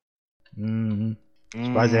 Yep. Mm-hmm.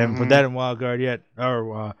 Surprised they haven't put that in Wildcard yet,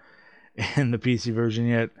 or in the PC version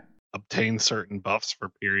yet. Obtain certain buffs for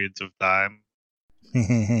periods of time.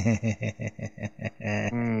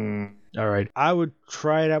 All right, I would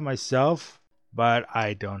try it out myself, but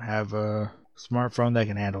I don't have a smartphone that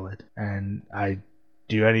can handle it. And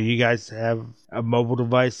do any of you guys have a mobile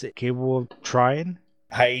device capable of trying?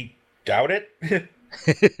 I doubt it.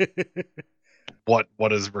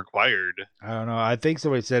 What is required? I don't know. I think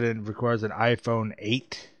somebody said it requires an iPhone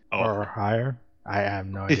 8 or higher. I have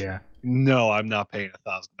no idea. No, I'm not paying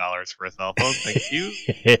 $1,000 for a cell phone. Thank you.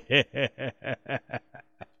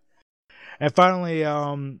 And finally,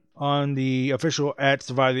 on the official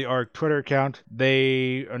 @Survive the Ark Twitter account,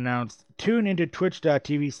 they announced tune into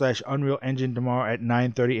twitch.tv/Unreal Engine tomorrow at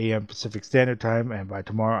 9:30 a.m. Pacific Standard Time. And by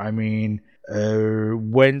tomorrow, I mean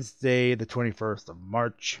Wednesday, the 21st of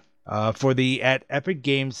March. For the Epic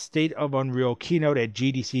Games State of Unreal keynote at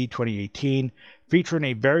GDC 2018, featuring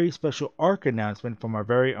a very special Ark announcement from our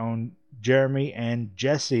very own Jeremy and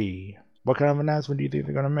Jesse. What kind of announcement do you think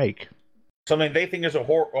they're going to make? Something they think is a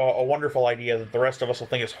wonderful idea that the rest of us will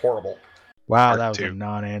think is horrible. Wow, Ark that was 2. a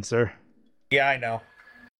non-answer. Yeah, I know.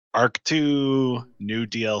 Ark 2, new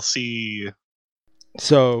DLC.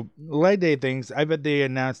 So, Light Day things, I bet they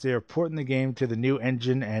announced they are porting the game to the new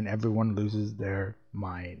engine and everyone loses their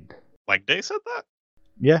mind. Like they said that?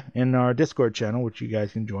 Yeah, in our Discord channel, which you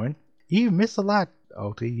guys can join. You miss a lot,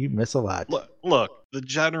 OT. You miss a lot. Look, the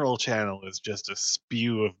general channel is just a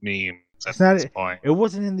spew of memes at It's not. this point. It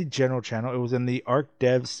wasn't in the general channel. It was in the Ark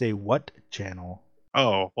Devs Say What channel.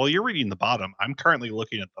 Oh, well, you're reading the bottom. I'm currently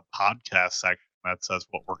looking at the podcast section that says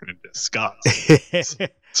what we're going to discuss.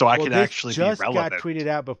 So I can actually be relevant. Just got tweeted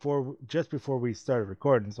out just before we started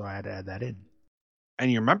recording, so I had to add that in.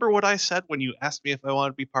 And you remember what I said when you asked me if I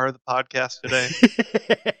wanted to be part of the podcast today?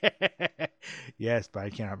 Yes, but I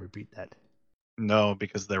cannot repeat that. No,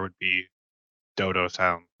 because there would be dodo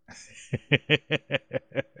sound.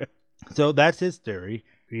 So that's his theory.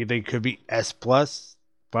 They could be S Plus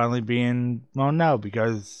finally being no,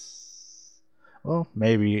 because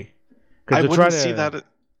maybe. I wouldn't see that.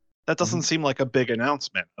 That doesn't seem like a big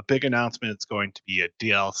announcement. A big announcement is going to be a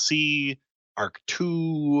DLC, Ark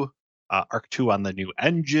 2, Ark 2 on the new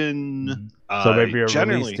engine. So maybe a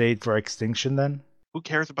release date for Extinction then? Who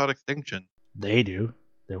cares about Extinction? They do.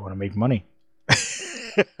 They want to make money.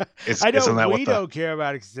 I know we don't care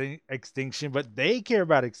about Extinction, but they care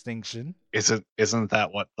about Extinction. Isn't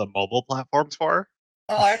that what the mobile platform's for?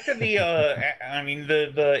 Well, after the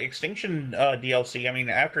the Extinction DLC,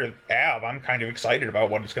 after Av, I'm kind of excited about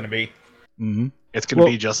what it's going to be. Mm-hmm. It's going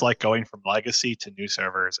to be just like going from Legacy to new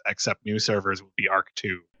servers, except new servers will be Ark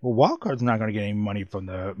 2. Well, Wildcard's not going to get any money from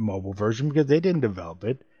the mobile version because they didn't develop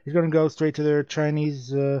it. It's going to go straight to their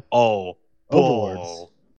Chinese overlords.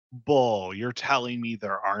 Bull, you're telling me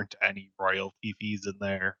there aren't any royalty fees in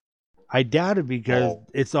there? I doubt it because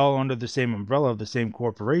it's all under the same umbrella of the same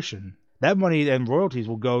corporation. That money and royalties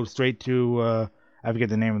will go straight to, I forget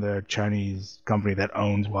the name of the Chinese company that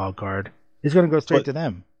owns Wildcard. It's going to go straight to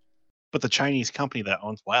them. But the Chinese company that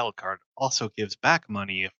owns Wildcard also gives back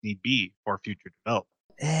money if need be for future development.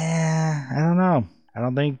 I don't know. I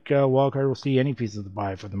don't think Wildcard will see any piece of the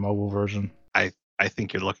pie for the mobile version. I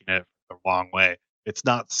think you're looking at it the wrong way. It's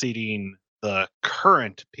not seeding the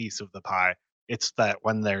current piece of the pie. It's that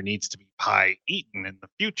when there needs to be pie eaten in the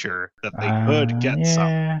future, that they could get some.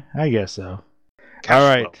 Yeah, I guess so.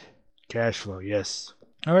 Cash flow, yes.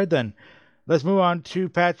 All right, then. Let's move on to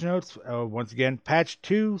patch notes. Once again, patch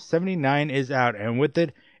 279 is out, and with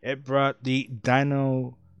it, it brought the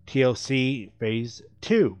Dino TLC Phase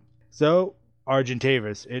 2. So,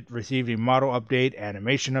 Argentavis, it received a model update,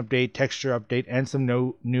 animation update, texture update, and some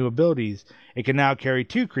new abilities. It can now carry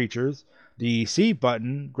 2 creatures. The C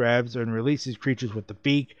button grabs and releases creatures with the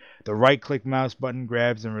beak. The right-click mouse button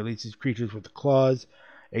grabs and releases creatures with the claws.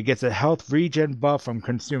 It gets a health regen buff from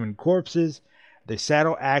consuming corpses. The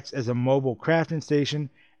saddle acts as a mobile crafting station,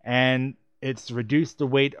 and it's reduced the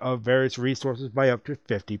weight of various resources by up to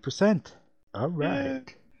 50%. All right.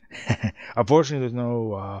 Unfortunately, there's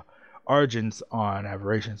no Origins on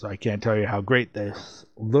Aberration, so I can't tell you how great this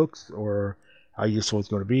looks or how useful it's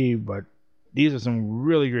going to be, but these are some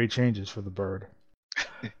really great changes for the bird.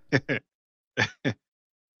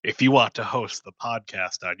 If you want to host the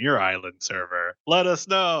podcast on your island server, let us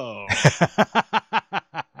know.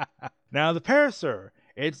 Now, the Parasaur.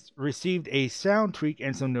 It's received a sound tweak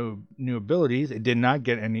and some new abilities. It did not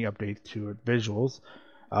get any updates to its visuals.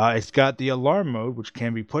 It's got the alarm mode, which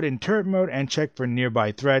can be put in turret mode and check for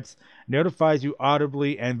nearby threats. Notifies you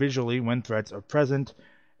audibly and visually when threats are present.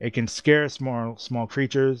 It can scare small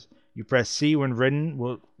creatures. You press C when ridden,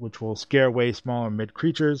 which will scare away small or mid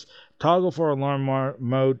creatures. Toggle for alarm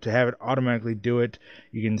mode to have it automatically do it.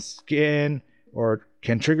 You can scan or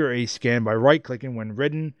can trigger a scan by right-clicking when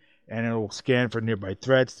ridden, and it will scan for nearby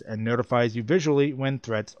threats and notifies you visually when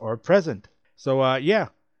threats are present. So,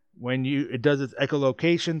 when it does its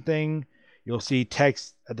echolocation thing, you'll see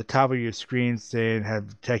text at the top of your screen saying have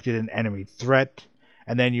detected an enemy threat.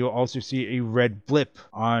 And then you'll also see a red blip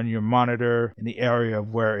on your monitor in the area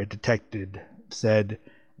of where it detected said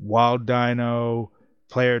wild dino,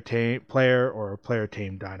 player or player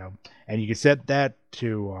tamed dino. And you can set that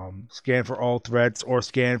to scan for all threats, or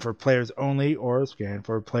scan for players only, or scan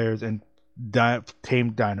for players and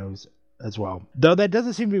tamed dinos as well. Though that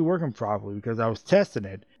doesn't seem to be working properly, because I was testing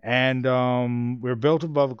it, and we're built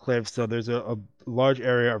above a cliff, so there's a large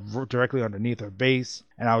area directly underneath our base,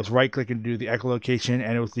 and I was right-clicking to do the echolocation,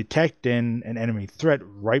 and it was detecting an enemy threat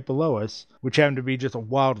right below us, which happened to be just a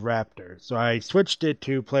wild raptor. So I switched it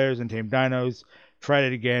to players and tamed dinos, tried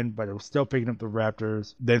it again, but it was still picking up the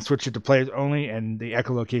raptors, then switched it to players only, and the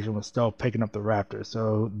echolocation was still picking up the raptors,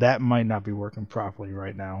 so that might not be working properly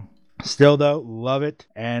right now. Still, though, love it,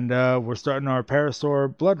 and we're starting our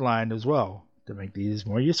Parasaur bloodline as well to make these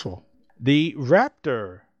more useful. The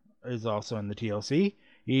Raptor is also in the TLC.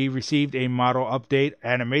 He received a model update,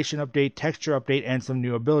 animation update, texture update, and some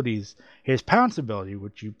new abilities. His Pounce ability,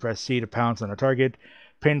 which you press C to pounce on a target,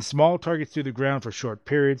 pins small targets to the ground for short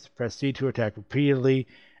periods, press C to attack repeatedly,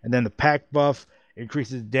 and then the Pack buff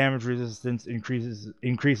increases damage resistance,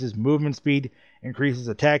 increases movement speed, increases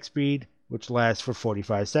attack speed, which lasts for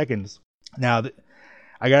 45 seconds. Now,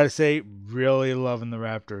 I gotta say, really loving the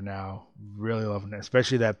Raptor now. Really loving it,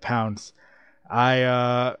 especially that Pounce.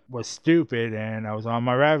 I was stupid, and I was on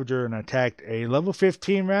my Ravager and attacked a level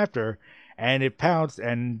 15 Raptor, and it pounced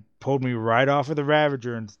and pulled me right off of the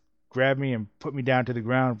Ravager and grabbed me and put me down to the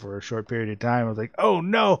ground for a short period of time. I was like, oh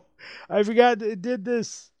no, I forgot it did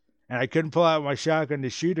this. And I couldn't pull out my shotgun to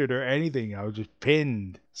shoot it or anything. I was just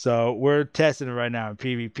pinned. So we're testing it right now in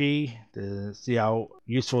PvP to see how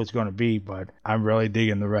useful it's going to be, but I'm really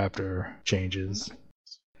digging the Raptor changes.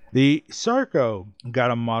 The Sarco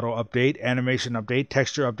got a model update, animation update,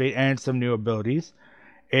 texture update, and some new abilities.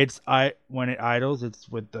 When it idles, it's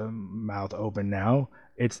with the mouth open now.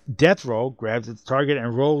 Its death roll grabs its target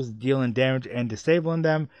and rolls, dealing damage and disabling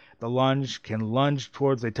them. The lunge can lunge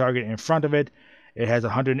towards a target in front of it. It has a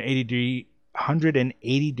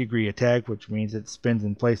 180 degree attack, which means it spins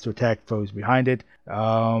in place to attack foes behind it.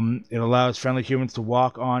 It allows friendly humans to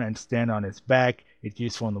walk on and stand on its back. It's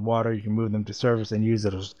useful in the water. You can move them to surface and use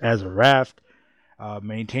it as a raft.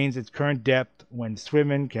 Maintains its current depth when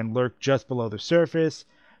swimming, can lurk just below the surface.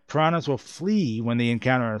 Piranhas will flee when they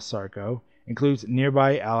encounter a Sarco. Includes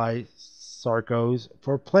nearby ally Sarcos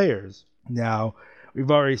for players. Now,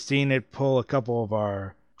 we've already seen it pull a couple of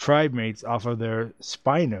our tribe mates off of their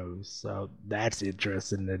Spinos, so that's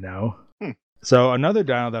interesting to know. So another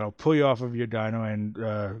dino that'll pull you off of your dino and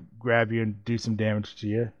grab you and do some damage to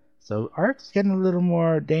you. So Ark's getting a little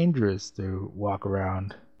more dangerous to walk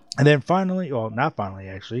around. And then finally, well, not finally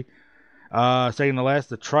actually, second to last,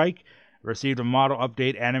 the Trike received a model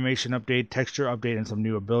update, animation update, texture update, and some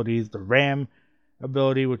new abilities. The Ram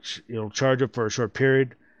ability, which it'll charge up for a short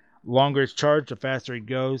period. Longer it's charged, the faster it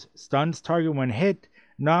goes. Stuns target when hit.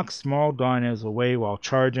 Knocks small dinos away while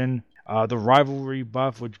charging. The Rivalry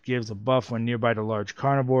buff, which gives a buff when nearby to large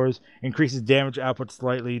carnivores. Increases damage output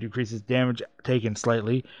slightly. Decreases damage taken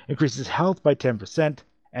slightly. Increases health by 10%.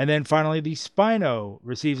 And then finally, the Spino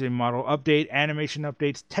receives a model update, animation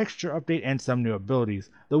updates, texture update, and some new abilities.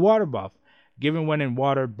 The Water buff, given when in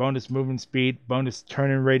water, bonus movement speed, bonus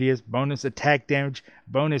turn-in radius, bonus attack damage,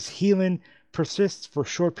 bonus healing, persists for a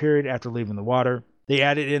short period after leaving the water. They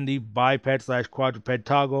added in the biped/quadruped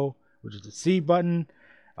toggle, which is the C button.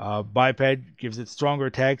 Biped gives it stronger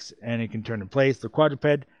attacks and it can turn in place. The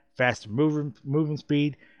quadruped, faster movement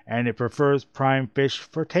speed, and it prefers prime fish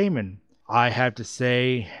for taming. I have to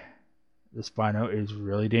say, the Spino is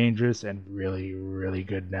really dangerous and really, really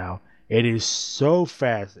good now. It is so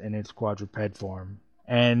fast in its quadruped form.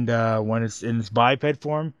 And when it's in its biped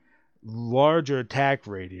form, larger attack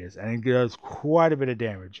radius, and it does quite a bit of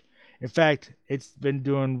damage. In fact, it's been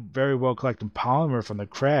doing very well collecting polymer from the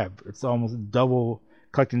crab. It's almost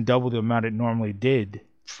collecting double the amount it normally did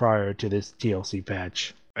prior to this TLC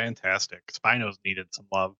patch. Fantastic. Spinos needed some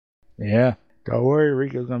love. Yeah. Don't worry,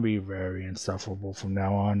 Rico's gonna be very insufferable from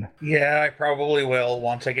now on. Yeah, I probably will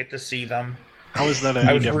once I get to see them. How is that I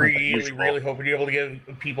any was different than really, usual? really hoping to be able to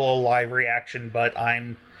give people a live reaction, but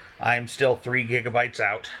I'm still 3 gigabytes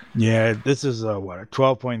out. Yeah, this is a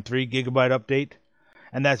 12.3 gigabyte update,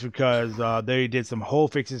 and that's because they did some hole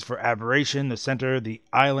fixes for Aberration, the center, the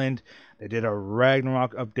island. They did a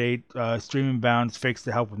Ragnarok update, streaming bounds fixed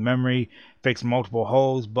to help with memory, fixed multiple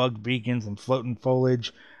holes, bugged beacons, and floating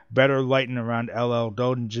foliage, better lighting around LL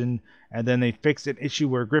Dungeon, and then they fixed an issue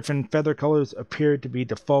where Griffin feather colors appeared to be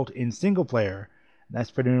default in single player. And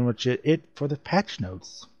that's pretty much it for the patch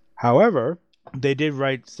notes. However, they did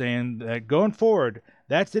write saying that going forward,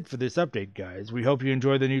 that's it for this update, guys. We hope you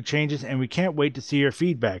enjoy the new changes, and we can't wait to see your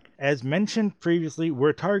feedback. As mentioned previously,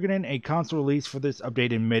 we're targeting a console release for this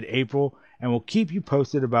update in mid-April, and we'll keep you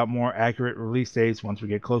posted about more accurate release dates once we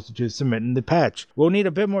get closer to submitting the patch. We'll need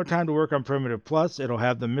a bit more time to work on Primitive Plus. It'll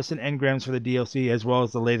have the missing engrams for the DLC, as well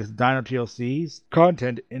as the latest Dino TLC's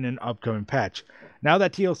content in an upcoming patch. Now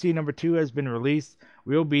that TLC number 2 has been released,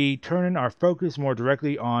 we'll be turning our focus more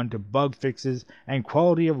directly on to bug fixes and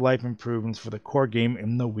quality of life improvements for the core game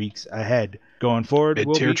in the weeks ahead. Going forward,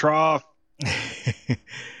 Mid-tier trough.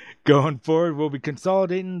 Going forward, we'll be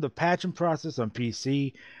consolidating the patching process on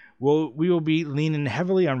PC. We will be leaning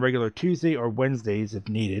heavily on regular Tuesday or Wednesdays if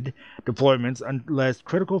needed deployments unless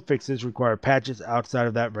critical fixes require patches outside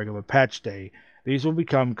of that regular patch day. These will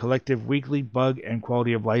become collective weekly bug and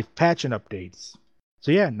quality of life patching updates.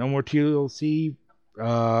 So yeah, no more TLC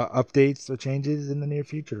updates or changes in the near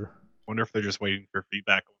future. Wonder if they're just waiting for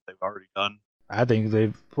feedback on what they've already done. I think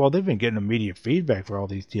they've been getting immediate feedback for all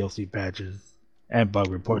these TLC patches and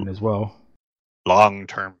bug reporting as well.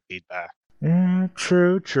 Long-term feedback. Yeah,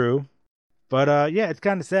 true. But yeah, it's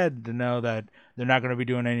kind of sad to know that they're not going to be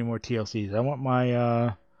doing any more TLCs. I want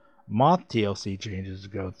my Moth TLC changes to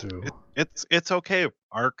go through. It's okay.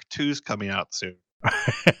 Arc 2's coming out soon.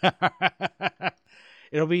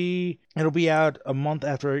 It'll be out a month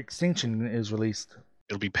after Extinction is released.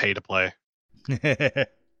 It'll be pay to play.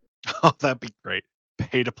 Oh, that'd be great.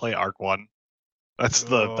 Pay to play Arc 1. That's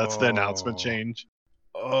the announcement change.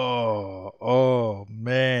 Oh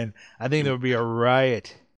man. I think there would be a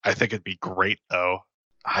riot. I think it'd be great though.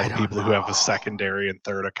 All the people who have the secondary and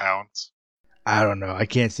third accounts. I don't know. I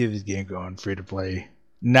can't see this game going free to play.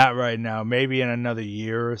 Not right now. Maybe in another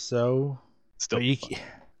year or so. Still,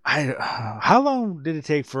 how long did it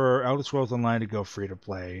take for Elder Scrolls Online to go free to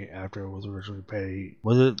play after it was originally paid?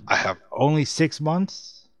 Was it only 6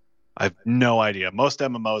 months? I have no idea. Most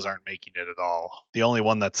MMOs aren't making it at all. The only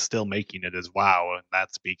one that's still making it is WoW, and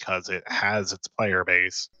that's because it has its player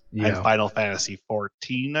base. Yeah. And Final Fantasy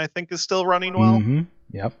XIV, I think, is still running well. Mm-hmm.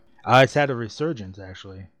 Yep. It's had a resurgence,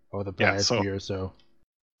 actually, over the past year or so.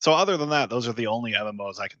 So other than that, those are the only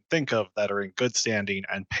MMOs I can think of that are in good standing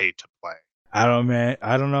and paid to play. I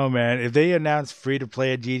don't know, man. If they announce free to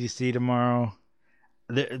play at GDC tomorrow,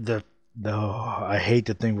 I hate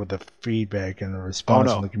to think what the feedback and the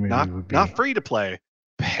response from the community would be. Not free to play,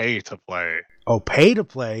 pay to play. Oh, pay to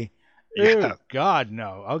play? Yeah. Oh, God,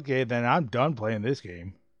 no. Okay, then I'm done playing this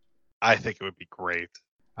game. I think it would be great.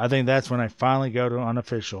 I think that's when I finally go to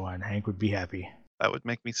unofficial, and Hank would be happy. That would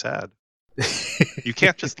make me sad. You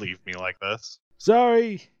can't just leave me like this.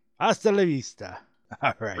 Sorry. Hasta la vista.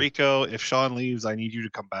 All right. Rico, if Sean leaves, I need you to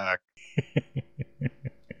come back.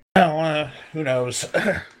 Who knows?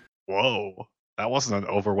 Whoa. That wasn't an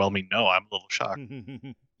overwhelming no. I'm a little shocked.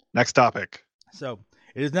 Next topic. So,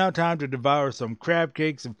 it is now time to devour some crab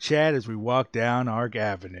cakes of chat as we walk down Arc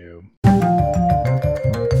Avenue.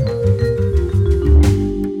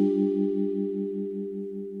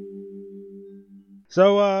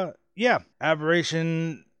 So, yeah,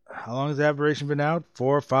 Aberration. How long has Aberration been out?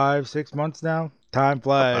 4, 5, 6 months now? Time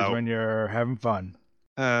flies when you're having fun.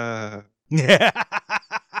 Yeah.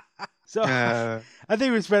 So, I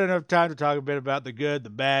think we spent enough time to talk a bit about the good, the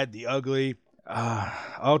bad, the ugly.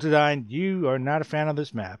 Altadine, you are not a fan of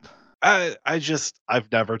this map. I've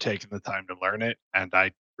never taken the time to learn it, and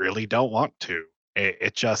I really don't want to.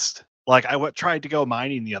 It just, like, I tried to go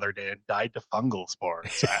mining the other day and died to fungal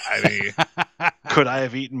spores. I mean, could I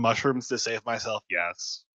have eaten mushrooms to save myself?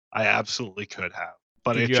 Yes, I absolutely could have.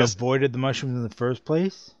 But Did you avoided the mushrooms in the first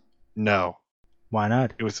place? No. Why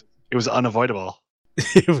not? It was unavoidable.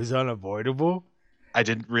 It was unavoidable. I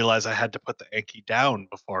didn't realize I had to put the Anki down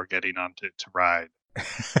before getting onto to ride.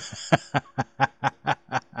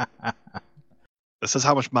 This is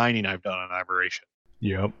how much mining I've done on Aberration.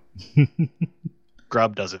 Yep.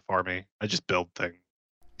 Grub does it for me. I just build things.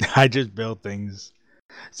 I just build things.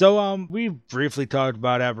 So we briefly talked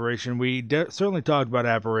about Aberration. We certainly talked about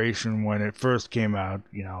Aberration when it first came out,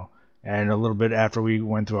 and a little bit after we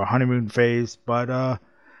went through our honeymoon phase. But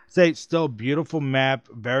say it's still a beautiful map,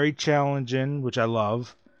 very challenging, which I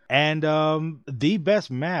love, and the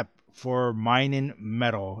best map for mining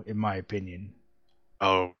metal, in my opinion.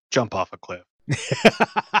 Oh, jump off a cliff.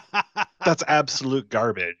 That's absolute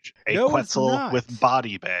garbage. A No, Quetzal with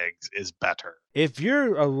body bags is better. If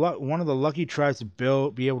you're one of the lucky tribes to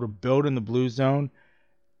be able to build in the blue zone,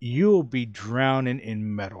 you'll be drowning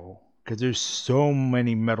in metal because there's so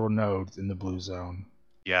many metal nodes in the blue zone.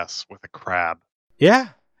 Yes, with a crab. Yeah,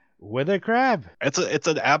 with a crab. It's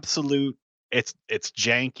an absolute. It's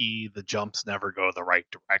janky. The jumps never go the right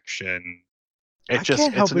direction. I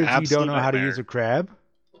can't help it if you don't know how to use a crab.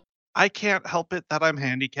 I can't help it that I'm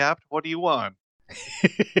handicapped. What do you want?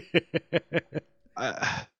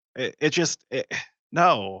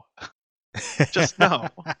 No. Just no.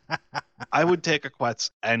 I would take a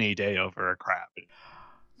Quetz any day over a crab.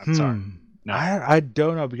 I'm sorry. No. I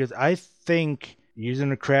don't know, because I think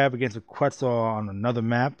using a crab against a Quetzal on another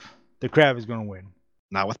map, the crab is going to win.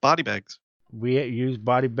 Not with body bags. We use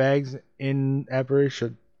body bags in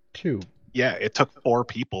Aberration too. Yeah, it took 4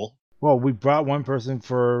 people. Well, we brought one person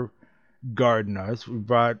for guarding us. We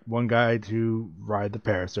brought one guy to ride the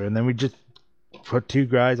Parasaur, and then we just put 2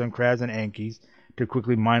 guys on crabs and Ankis to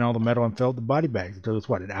quickly mine all the metal and fill up the body bags. It took us,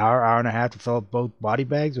 an hour and a half to fill up both body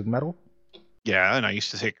bags with metal? Yeah, and I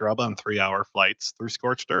used to take Grub on 3-hour flights through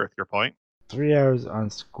Scorched Earth, your point? 3 hours on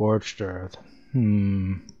Scorched Earth.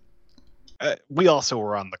 We also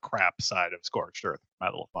were on the crap side of Scorched Earth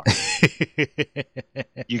Metal of Fire.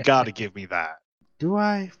 You gotta give me that. Do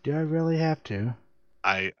I? Do I really have to?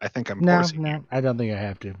 I think I'm forcing you. I don't think I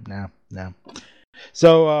have to. No.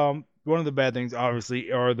 So, one of the bad things,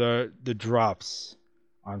 obviously, are the drops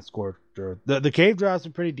on Scorched Earth. The cave drops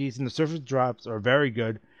are pretty decent. The surface drops are very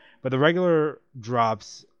good. But the regular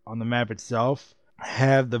drops on the map itself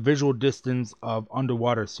have the visual distance of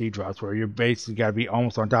underwater sea drops, where you're basically got to be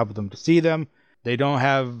almost on top of them to see them.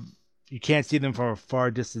 You can't see them from a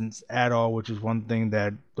far distance at all, which is one thing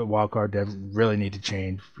that the wildcard devs really need to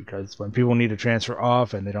change, because when people need to transfer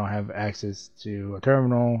off and they don't have access to a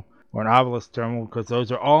terminal or an obelisk terminal, because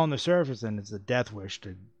those are all on the surface, and it's a death wish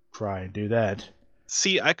to try and do that.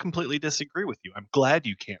 See, I completely disagree with you. I'm glad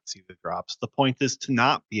you can't see the drops. The point is to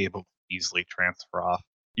not be able to easily transfer off.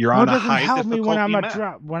 You're on a high difficulty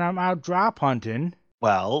map. When I'm out drop hunting.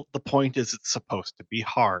 Well, the point is it's supposed to be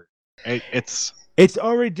hard. It's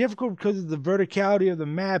already difficult because of the verticality of the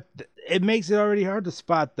map. It makes it already hard to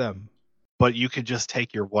spot them. But you could just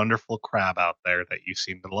take your wonderful crab out there that you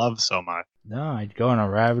seem to love so much. No, I'd go on a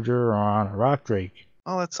Ravager or on a Rock Drake.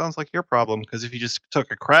 Oh, that sounds like your problem, because if you just took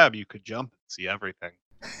a crab, you could jump and see everything.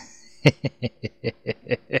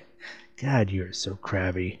 God, you're so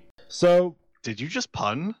crabby. So... Did you just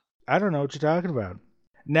pun? I don't know what you're talking about.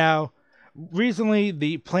 Now, recently,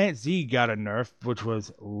 the Plant Z got a nerf, which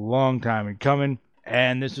was a long time in coming,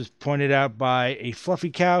 and this was pointed out by a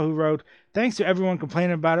fluffy cow who wrote, "Thanks to everyone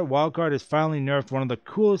complaining about it, Wildcard has finally nerfed one of the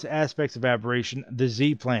coolest aspects of Aberration, the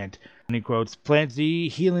Z plant." And he quotes, "Plant Z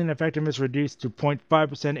healing effectiveness reduced to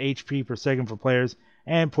 0.5% HP per second for players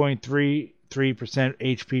and 0.33%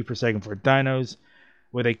 HP per second for dinos,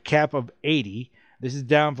 with a cap of 80. This is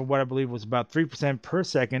down from what I believe was about 3% per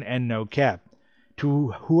second and no cap.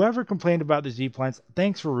 To whoever complained about the Z plants,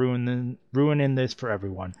 thanks for ruining this for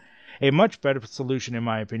everyone. A much better solution, in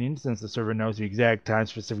my opinion, since the server knows the exact time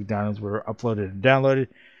specific dinos were uploaded and downloaded.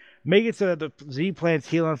 Make it so that the Z plants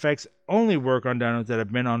healing effects only work on dinos that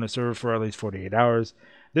have been on the server for at least 48 hours.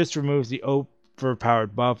 This removes the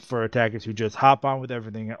overpowered buff for attackers who just hop on with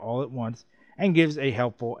everything all at once, and gives a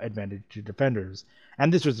helpful advantage to defenders."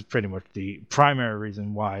 And this was pretty much the primary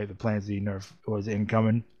reason why the Plant Z nerf was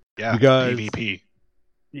incoming. Yeah, because, PvP.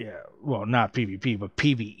 Yeah, well, not PvP, but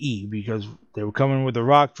PvE, because they were coming with the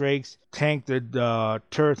Rock Drakes, tanked the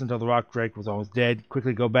turrets until the Rock Drake was almost dead,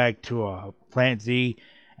 quickly go back to a Plant Z,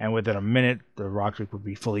 and within a minute, the Rock Drake would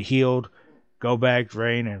be fully healed, go back,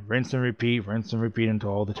 drain, and rinse and repeat until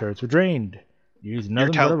all the turrets were drained. Use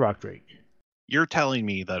nothing but a Rock Drake. You're telling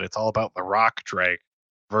me that it's all about the Rock Drake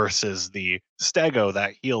versus the Stego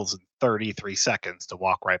that heals in 33 seconds to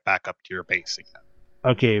walk right back up to your base again.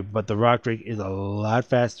 Okay, but the Rock Drake is a lot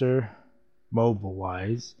faster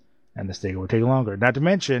mobile-wise, and the Stego will take longer. Not to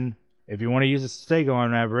mention, if you want to use a Stego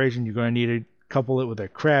on Aberration, you're going to need to couple it with a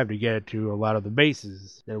Crab to get it to a lot of the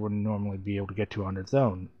bases that it wouldn't normally be able to get to on its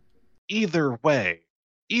own. Either way,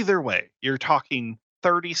 you're talking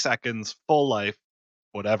 30 seconds, full life,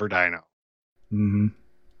 whatever dino. Mm-hmm.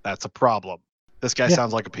 That's a problem. This guy Yeah.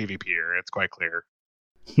 sounds like a PvPer. It's quite clear.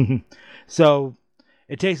 So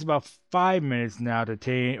it takes about 5 minutes now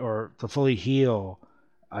to fully heal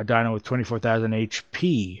a dino with 24,000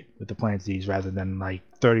 HP with the plant disease rather than like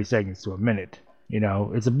 30 seconds to a minute. You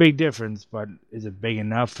know, it's a big difference, but is it big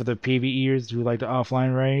enough for the PvEers who like to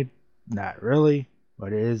offline raid? Not really,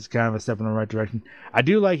 but it is kind of a step in the right direction. I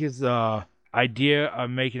do like his idea of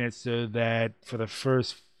making it so that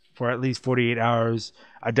for at least 48 hours,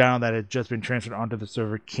 a dino that had just been transferred onto the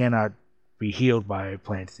server cannot be healed by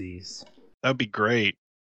plant disease. That would be great.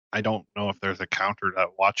 I don't know if there's a counter that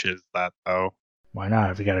watches that, though. Why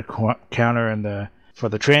not? If you got a counter for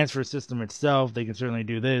the transfer system itself, they can certainly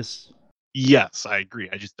do this. Yes, I agree.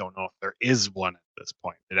 I just don't know if there is one at this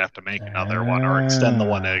point. They'd have to make another one or extend the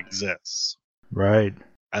one that exists. Right.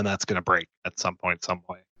 And that's going to break at some point, some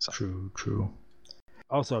way. So. True.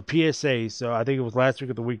 Also, a PSA. So I think it was last week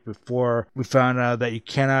or the week before, we found out that you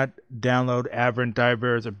cannot download Aberrant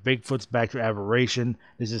Direbears or Bigfoots back to Aberration.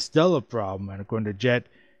 This is still a problem, and according to Jet,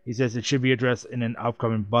 he says it should be addressed in an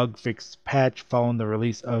upcoming bug fix patch following the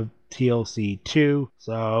release of TLC 2.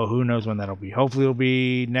 So who knows when that'll be. Hopefully it'll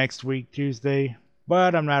be next week, Tuesday.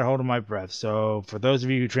 But I'm not holding my breath. So for those of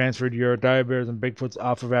you who transferred your Direbears and Bigfoots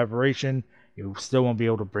off of Aberration, you still won't be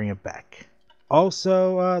able to bring it back.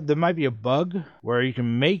 Also, there might be a bug where you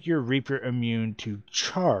can make your Reaper immune to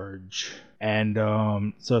charge. And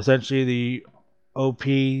so essentially the OP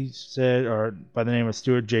said, or by the name of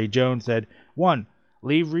Stuart J. Jones said, 1.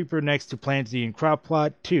 Leave Reaper next to Plant Z and Crop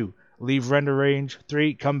Plot. 2. Leave render range.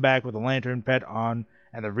 3. Come back with a Lantern Pet on,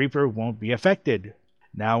 and the Reaper won't be affected.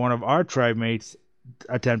 Now, one of our tribe mates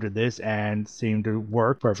attempted this and seemed to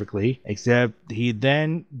work perfectly, except he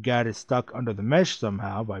then got it stuck under the mesh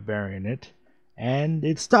somehow by burying it, and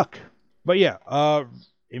it stuck. But yeah,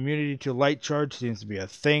 immunity to light charge seems to be a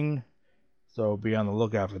thing, so be on the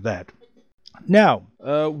lookout for that. Now,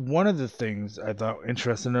 one of the things I thought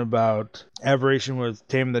interesting about Aberration was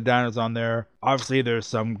taming the dinos on there. Obviously, there's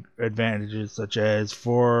some advantages, such as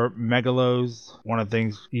for Megalos, one of the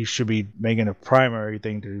things you should be making a primary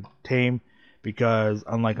thing to tame, because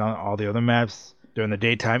unlike on all the other maps, during the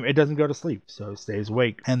daytime, it doesn't go to sleep, so it stays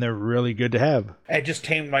awake, and they're really good to have. I just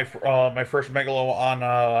tamed my first Megalo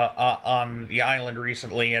on the island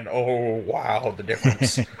recently, and oh wow, the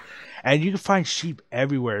difference. And you can find sheep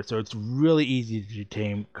everywhere, so it's really easy to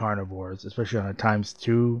tame carnivores, especially on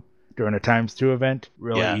during a ×2 event.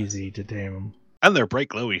 Really easy to tame them. And they're bright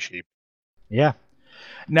glowy sheep. Yeah.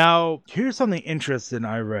 Now, here's something interesting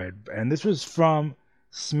I read, and this was from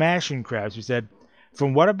Smashing Crabs, who said,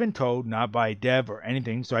 from what I've been told, not by dev or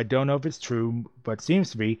anything, so I don't know if it's true, but seems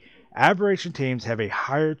to be, Aberration teams have a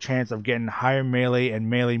higher chance of getting higher melee and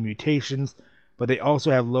melee mutations, but they also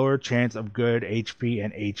have lower chance of good HP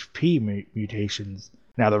and HP mutations.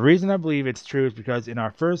 Now, the reason I believe it's true is because in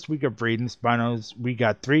our first week of breeding Spinos, we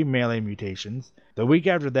got 3 melee mutations. The week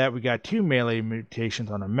after that, we got 2 melee mutations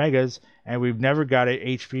on Omegas, and we've never got an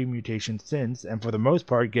HP mutation since, and for the most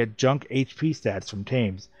part get junk HP stats from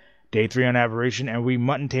tames. Day 3 on Aberration, and we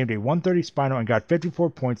mutton tamed a 130 Spino and got 54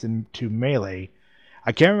 points into melee.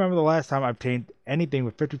 I can't remember the last time I've tamed anything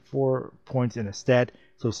with 54 points in a stat,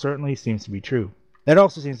 so it certainly seems to be true. That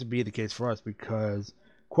also seems to be the case for us, because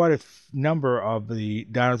quite a number of the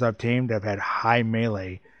dinos I've tamed have had high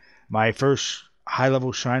melee. My first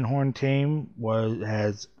high-level Shinehorn tame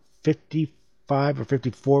has 55 or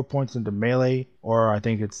 54 points into melee, or I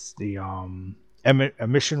think it's the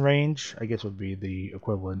emission range, I guess would be the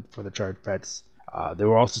equivalent for the charge pets. There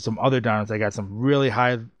were also some other dinos I got some really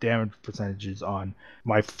high damage percentages on.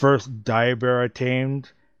 My first Direbear I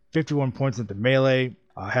tamed, 51 points into melee.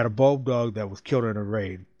 I had a Bulb Dog that was killed in a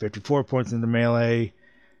raid, 54 points into melee.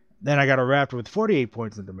 Then I got a Raptor with 48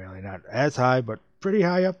 points into melee. Not as high, but pretty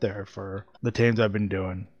high up there for the tames I've been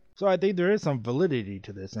doing. So I think there is some validity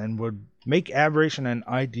to this and would make Aberration an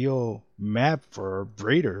ideal map for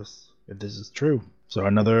breeders if this is true. So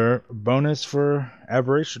another bonus for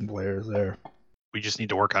Aberration players there. We just need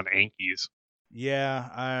to work on Ankies.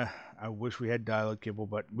 Yeah, I wish we had dialogue cable,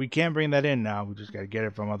 but we can't bring that in now. We just got to get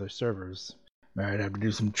it from other servers. Might have to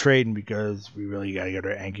do some trading because we really got to get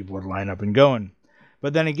our Anki board line up and going.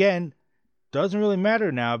 But then again, doesn't really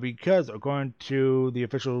matter now because according to the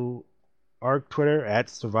official ARC Twitter at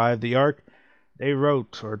Survive the ARC, they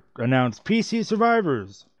wrote or announced PC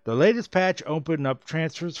Survivors. The latest patch opened up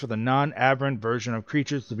transfers for the non-aberrant version of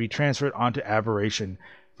creatures to be transferred onto Aberration.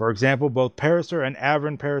 For example, both Parasaur and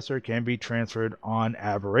Aberrant Parasaur can be transferred on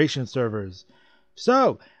Aberration servers.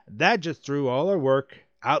 So, that just threw all our work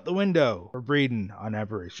out the window for breeding on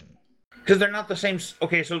Aberration. Because they're not the same.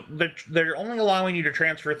 Okay, so they're only allowing you to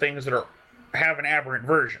transfer things that have an aberrant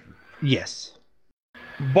version. Yes.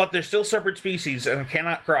 But they're still separate species and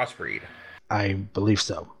cannot crossbreed. I believe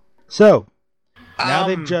so. So, now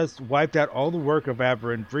they've just wiped out all the work of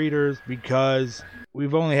aberrant breeders because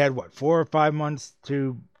we've only had, 4 or 5 months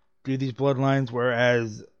to do these bloodlines,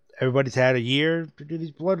 whereas everybody's had a year to do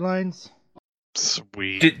these bloodlines.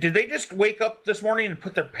 Sweet. Did they just wake up this morning and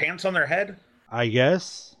put their pants on their head? I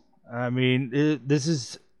guess. I mean, this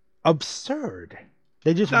is absurd.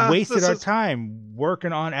 They just wasted our time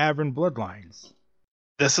working on aberrant bloodlines.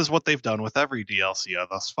 This is what they've done with every DLC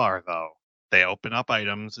thus far, though. They open up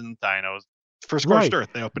items and dinos. For Scorched Earth,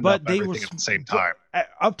 they opened up everything at the same time.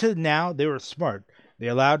 Up to now, they were smart. They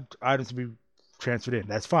allowed items to be transferred in.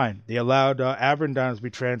 That's fine. They allowed aberrant dinos to be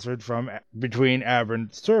transferred from between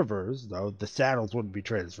aberrant servers, though the saddles wouldn't be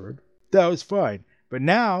transferred. That was fine. But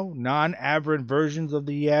now, non-aberrant versions of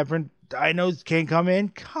the aberrant dinos can come in?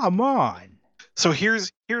 Come on! So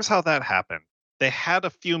here's how that happened. They had a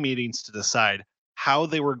few meetings to decide how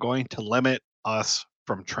they were going to limit us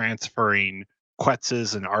from transferring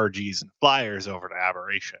Quetzes and RGs and Flyers over to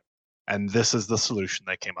Aberration. And this is the solution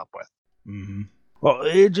they came up with. Mm-hmm. Well,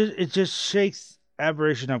 it just shakes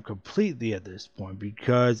Aberration up completely at this point,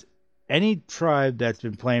 because any tribe that's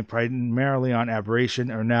been playing primarily on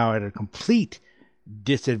Aberration are now at a complete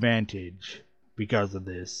disadvantage because of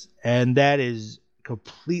this, and that is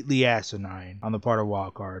completely asinine on the part of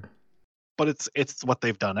Wildcard. But it's what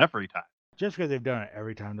they've done every time. Just because they've done it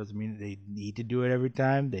every time doesn't mean that they need to do it every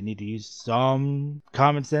time. They need to use some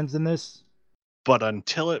common sense in this. But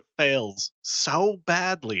until it fails so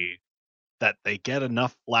badly that they get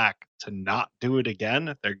enough flack to not do it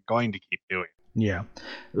again, they're going to keep doing it.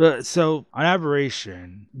 Yeah. So on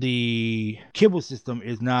Aberration, the kibble system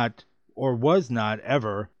is not, or was not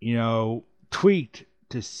ever, tweaked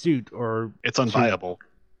to suit, or it's unviable.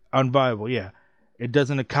 Unviable, yeah. It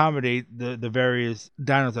doesn't accommodate the various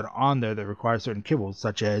dinos that are on there that require certain kibbles,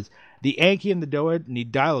 such as the Anki and the Doed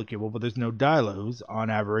need Dilo kibble, but there's no Dilos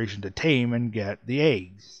on Aberration to tame and get the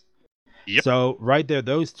eggs. Yep. So right there,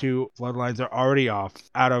 those two bloodlines are already off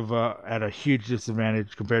at a huge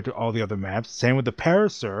disadvantage compared to all the other maps. Same with the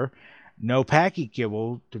Parasaur, no Packy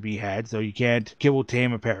kibble to be had, so you can't kibble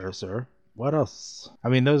tame a Parasaur. What else? I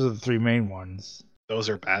mean, those are the three main ones. Those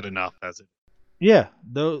are bad enough as it. Yeah,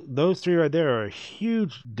 those three right there are a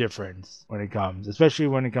huge difference when it comes, especially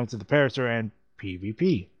when it comes to the Parasaur and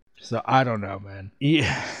PvP. So I don't know, man.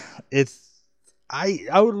 Yeah,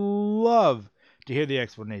 I would love to hear the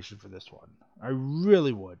explanation for this one. I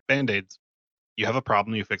really would. Band-Aids. You have a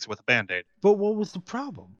problem, you fix it with a Band-Aid. But what was the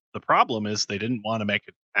problem? The problem is they didn't want to make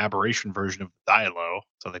an Aberration version of the Dilo,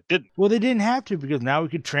 so they didn't. Well, they didn't have to, because now we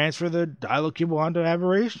could transfer the Dilo kibble onto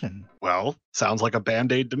Aberration. Well, sounds like a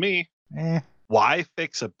Band-Aid to me. Why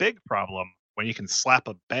fix a big problem when you can slap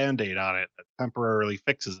a Band-Aid on it that temporarily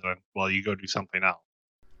fixes it while you go do something else?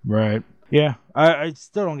 Right. Yeah, I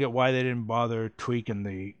still don't get why they didn't bother tweaking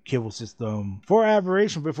the kibble system for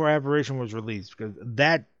Aberration before Aberration was released, because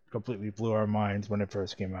that completely blew our minds when it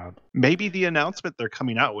first came out. Maybe the announcement they're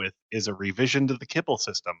coming out with is a revision to the kibble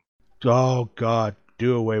system. Oh, God,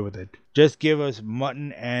 do away with it. Just give us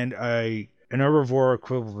mutton and an herbivore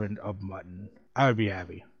equivalent of mutton. I would be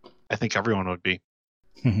happy. I think everyone would be.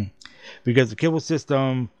 Because the kibble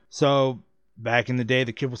system, so back in the day,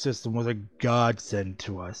 the kibble system was a godsend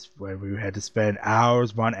to us, where we had to spend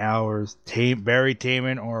hours upon hours berry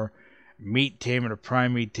taming or meat taming or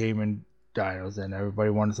prime meat taming dinos, and everybody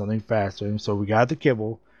wanted something faster, so we got the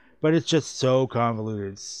kibble. But it's just so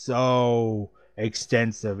convoluted, so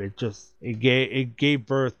extensive. It gave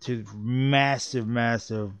birth to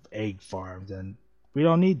massive egg farms, and we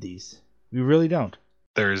don't need these. We really don't.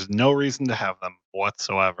 There's no reason to have them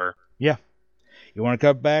whatsoever. Yeah. You want to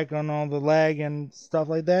cut back on all the lag and stuff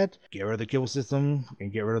like that? Get rid of the kibble system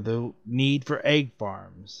and get rid of the need for egg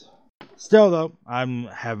farms. Still, though, I'm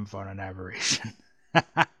having fun on Aberration.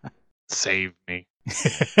 Save me.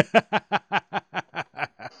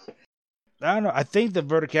 I don't know. I think the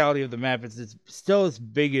verticality of the map is still its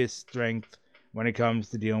biggest strength when it comes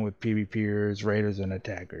to dealing with PvPers, raiders, and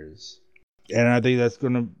attackers. And I think that's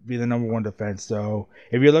going to be the number one defense. So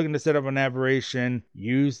if you're looking to set up an Aberration,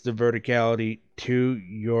 use the verticality to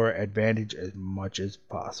your advantage as much as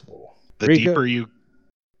possible. Go ahead.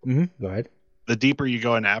 The deeper you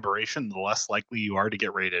go in Aberration, the less likely you are to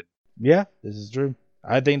get raided. Yeah, this is true.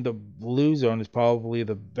 I think the blue zone is probably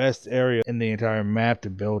the best area in the entire map to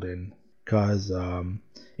build in. because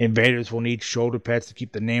invaders will need shoulder pets to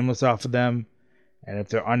keep the nameless off of them. And if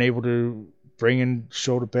they're unable to bring in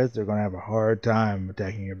shoulder pets, they're going to have a hard time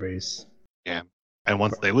attacking your base. Yeah. And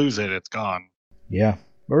once they lose it, it's gone. Yeah.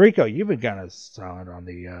 Mariko, you've been kind of silent on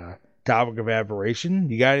the topic of aberration.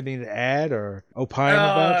 You got anything to add or opine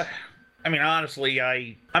about? I mean, honestly,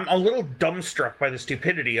 I'm a little dumbstruck by the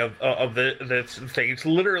stupidity of this thing. It's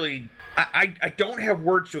literally, I don't have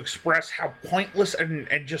words to express how pointless and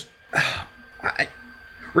just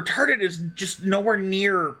retarded is just nowhere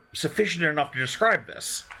near sufficient enough to describe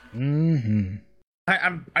this. Mm-hmm.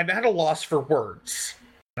 I'm at a loss for words,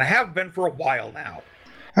 and I have been for a while now.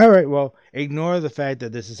 All right, well, ignore the fact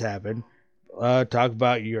that this has happened. Talk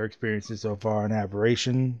about your experiences so far on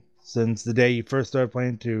Aberration since the day you first started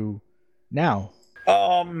playing to now.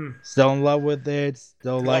 Still in love with it?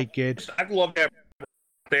 Still like it? I've loved it.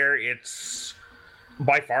 There, it's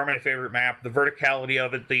by far my favorite map. The verticality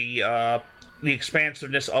of it, the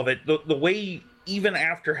expansiveness of it, the way, even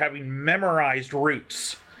after having memorized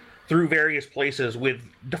routes through various places with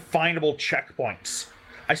definable checkpoints,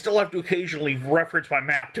 I still have to occasionally reference my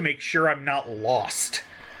map to make sure I'm not lost.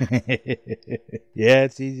 Yeah,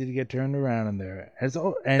 it's easy to get turned around in there.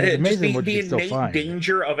 And it's amazing what you can still find. The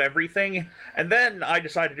danger of everything. And then I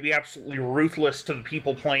decided to be absolutely ruthless to the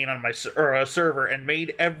people playing on my server and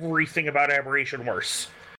made everything about Aberration worse.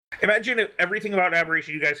 Imagine if everything about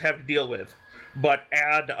Aberration you guys have to deal with, but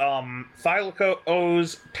add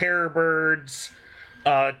Thylacoes, Terror Birds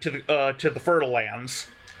to the Fertile Lands,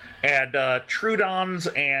 add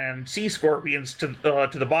Troodons and Sea Scorpions to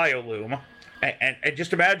the Bioloom. And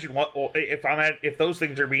just imagine if those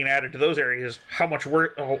things are being added to those areas, how much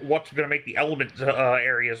what's going to make the element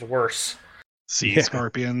areas worse? Sea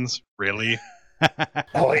scorpions, really?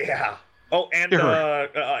 Oh yeah. Oh, and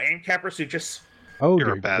Caprasuchus. Oh,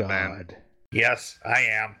 you're a bad God. Man. Yes, I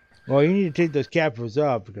am. Well, you need to take those capers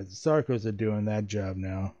off because the Sarkos are doing that job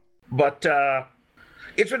now. But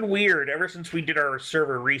it's been weird ever since we did our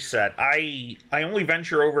server reset. I only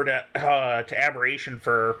venture over to Aberration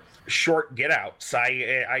for short get-outs.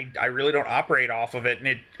 I really don't operate off of it,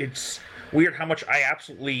 and it's weird how much I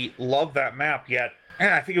absolutely love that map, yet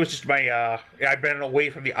I think it was just my I've been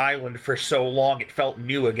away from the island for so long it felt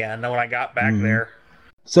new again when I got back there.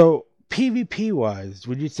 So PvP wise,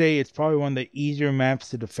 would you say it's probably one of the easier maps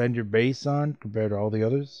to defend your base on compared to all the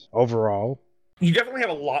others overall? You definitely have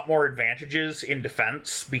a lot more advantages in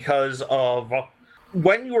defense because of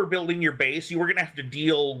when you were building your base, you were going to have to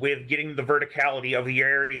deal with getting the verticality of the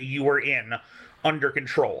area you were in under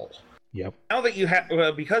control. Yep. Now that you have,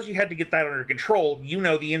 because you had to get that under control, you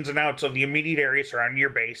know the ins and outs of the immediate area surrounding your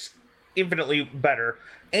base infinitely better,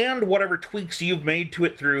 and whatever tweaks you've made to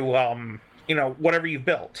it through, whatever you've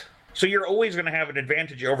built. So you're always going to have an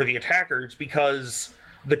advantage over the attackers because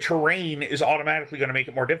the terrain is automatically going to make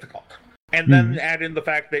it more difficult. And then add in the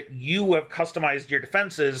fact that you have customized your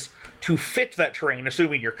defenses to fit that terrain,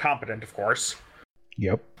 assuming you're competent, of course.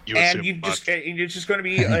 Yep. It's just going to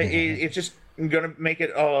be, it's just going to make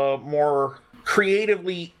it a more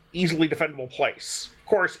creatively, easily defendable place. Of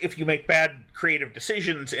course, if you make bad creative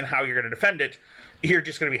decisions in how you're going to defend it, you're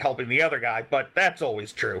just going to be helping the other guy, but that's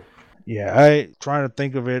always true. Yeah, I trying to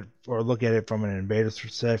think of it or look at it from an invader's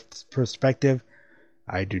perspective.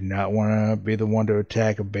 I do not want to be the one to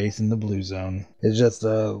attack a base in the blue zone. It's just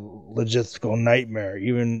a logistical nightmare.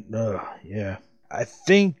 I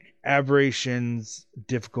think Aberration's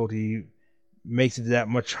difficulty makes it that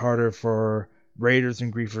much harder for raiders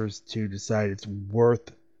and griefers to decide it's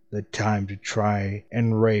worth the time to try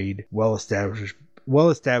and raid well-established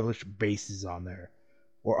bases on there,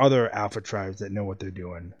 or other alpha tribes that know what they're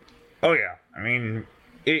doing. Oh yeah, I mean,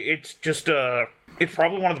 it's just it's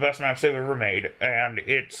probably one of the best maps they've ever made, and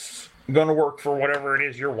it's gonna work for whatever it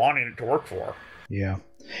is you're wanting it to work for. Yeah,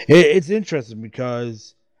 it's interesting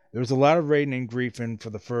because there was a lot of raiding and griefing for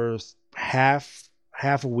the first half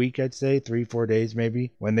a week, I'd say 3-4 days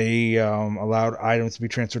maybe, when they allowed items to be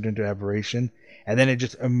transferred into Aberration, and then it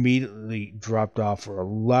just immediately dropped off for a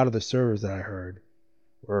lot of the servers that I heard,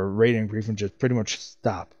 where raiding and griefing just pretty much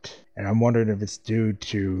stopped. And I'm wondering if it's due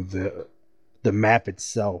to the map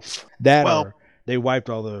itself. Or they wiped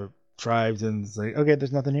all the tribes and it's like, okay,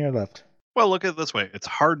 there's nothing here left. Well, look at it this way. It's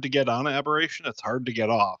hard to get on Aberration. It's hard to get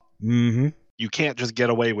off. Mm-hmm. You can't just get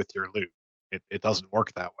away with your loot. It doesn't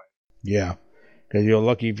work that way. Yeah, because you're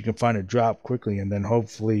lucky if you can find a drop quickly, and then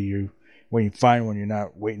hopefully when you find one, you're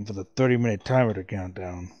not waiting for the 30-minute timer to count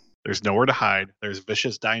down. There's nowhere to hide. There's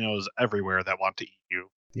vicious dinos everywhere that want to eat you.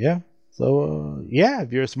 Yeah. So,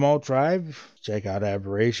 if you're a small tribe, check out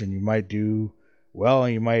Aberration. You might do well,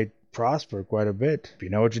 and you might prosper quite a bit if you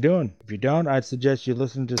know what you're doing. If you don't, I'd suggest you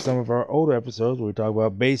listen to some of our older episodes where we talk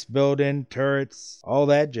about base building, turrets, all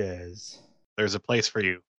that jazz. There's a place for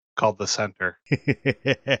you called the Center.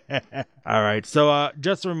 All right, so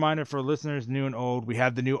just a reminder for listeners new and old, we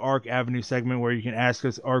have the new Arc Avenue segment where you can ask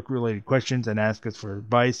us Arc-related questions and ask us for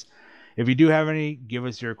advice. If you do have any, give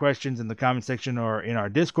us your questions in the comment section or in our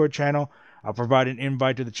Discord channel. I'll provide an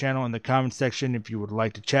invite to the channel in the comment section if you would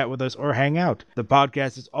like to chat with us or hang out. The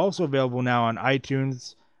podcast is also available now on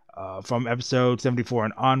iTunes from episode 74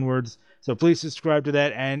 and onwards, so please subscribe to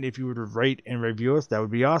that, and if you were to rate and review us, that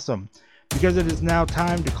would be awesome. Because it is now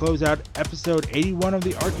time to close out episode 81 of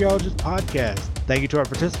the Archaeologist Podcast. Thank you to our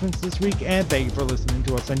participants this week, and thank you for listening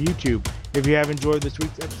to us on YouTube. If you have enjoyed this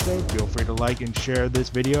week's episode, feel free to like and share this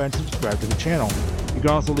video and subscribe to the channel. You can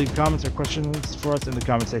also leave comments or questions for us in the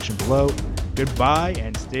comment section below. Goodbye,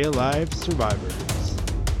 and stay alive, survivors.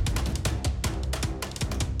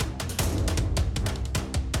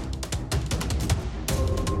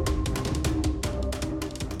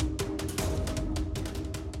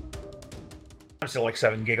 I'm still like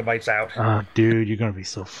 7 gigabytes out. Oh, dude, you're going to be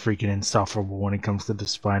so freaking insufferable when it comes to the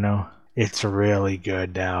Spino. It's really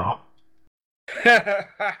good now.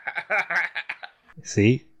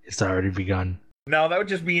 See? It's already begun. No, that would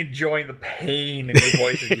just be enjoying the pain in your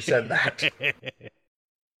voice as you said that.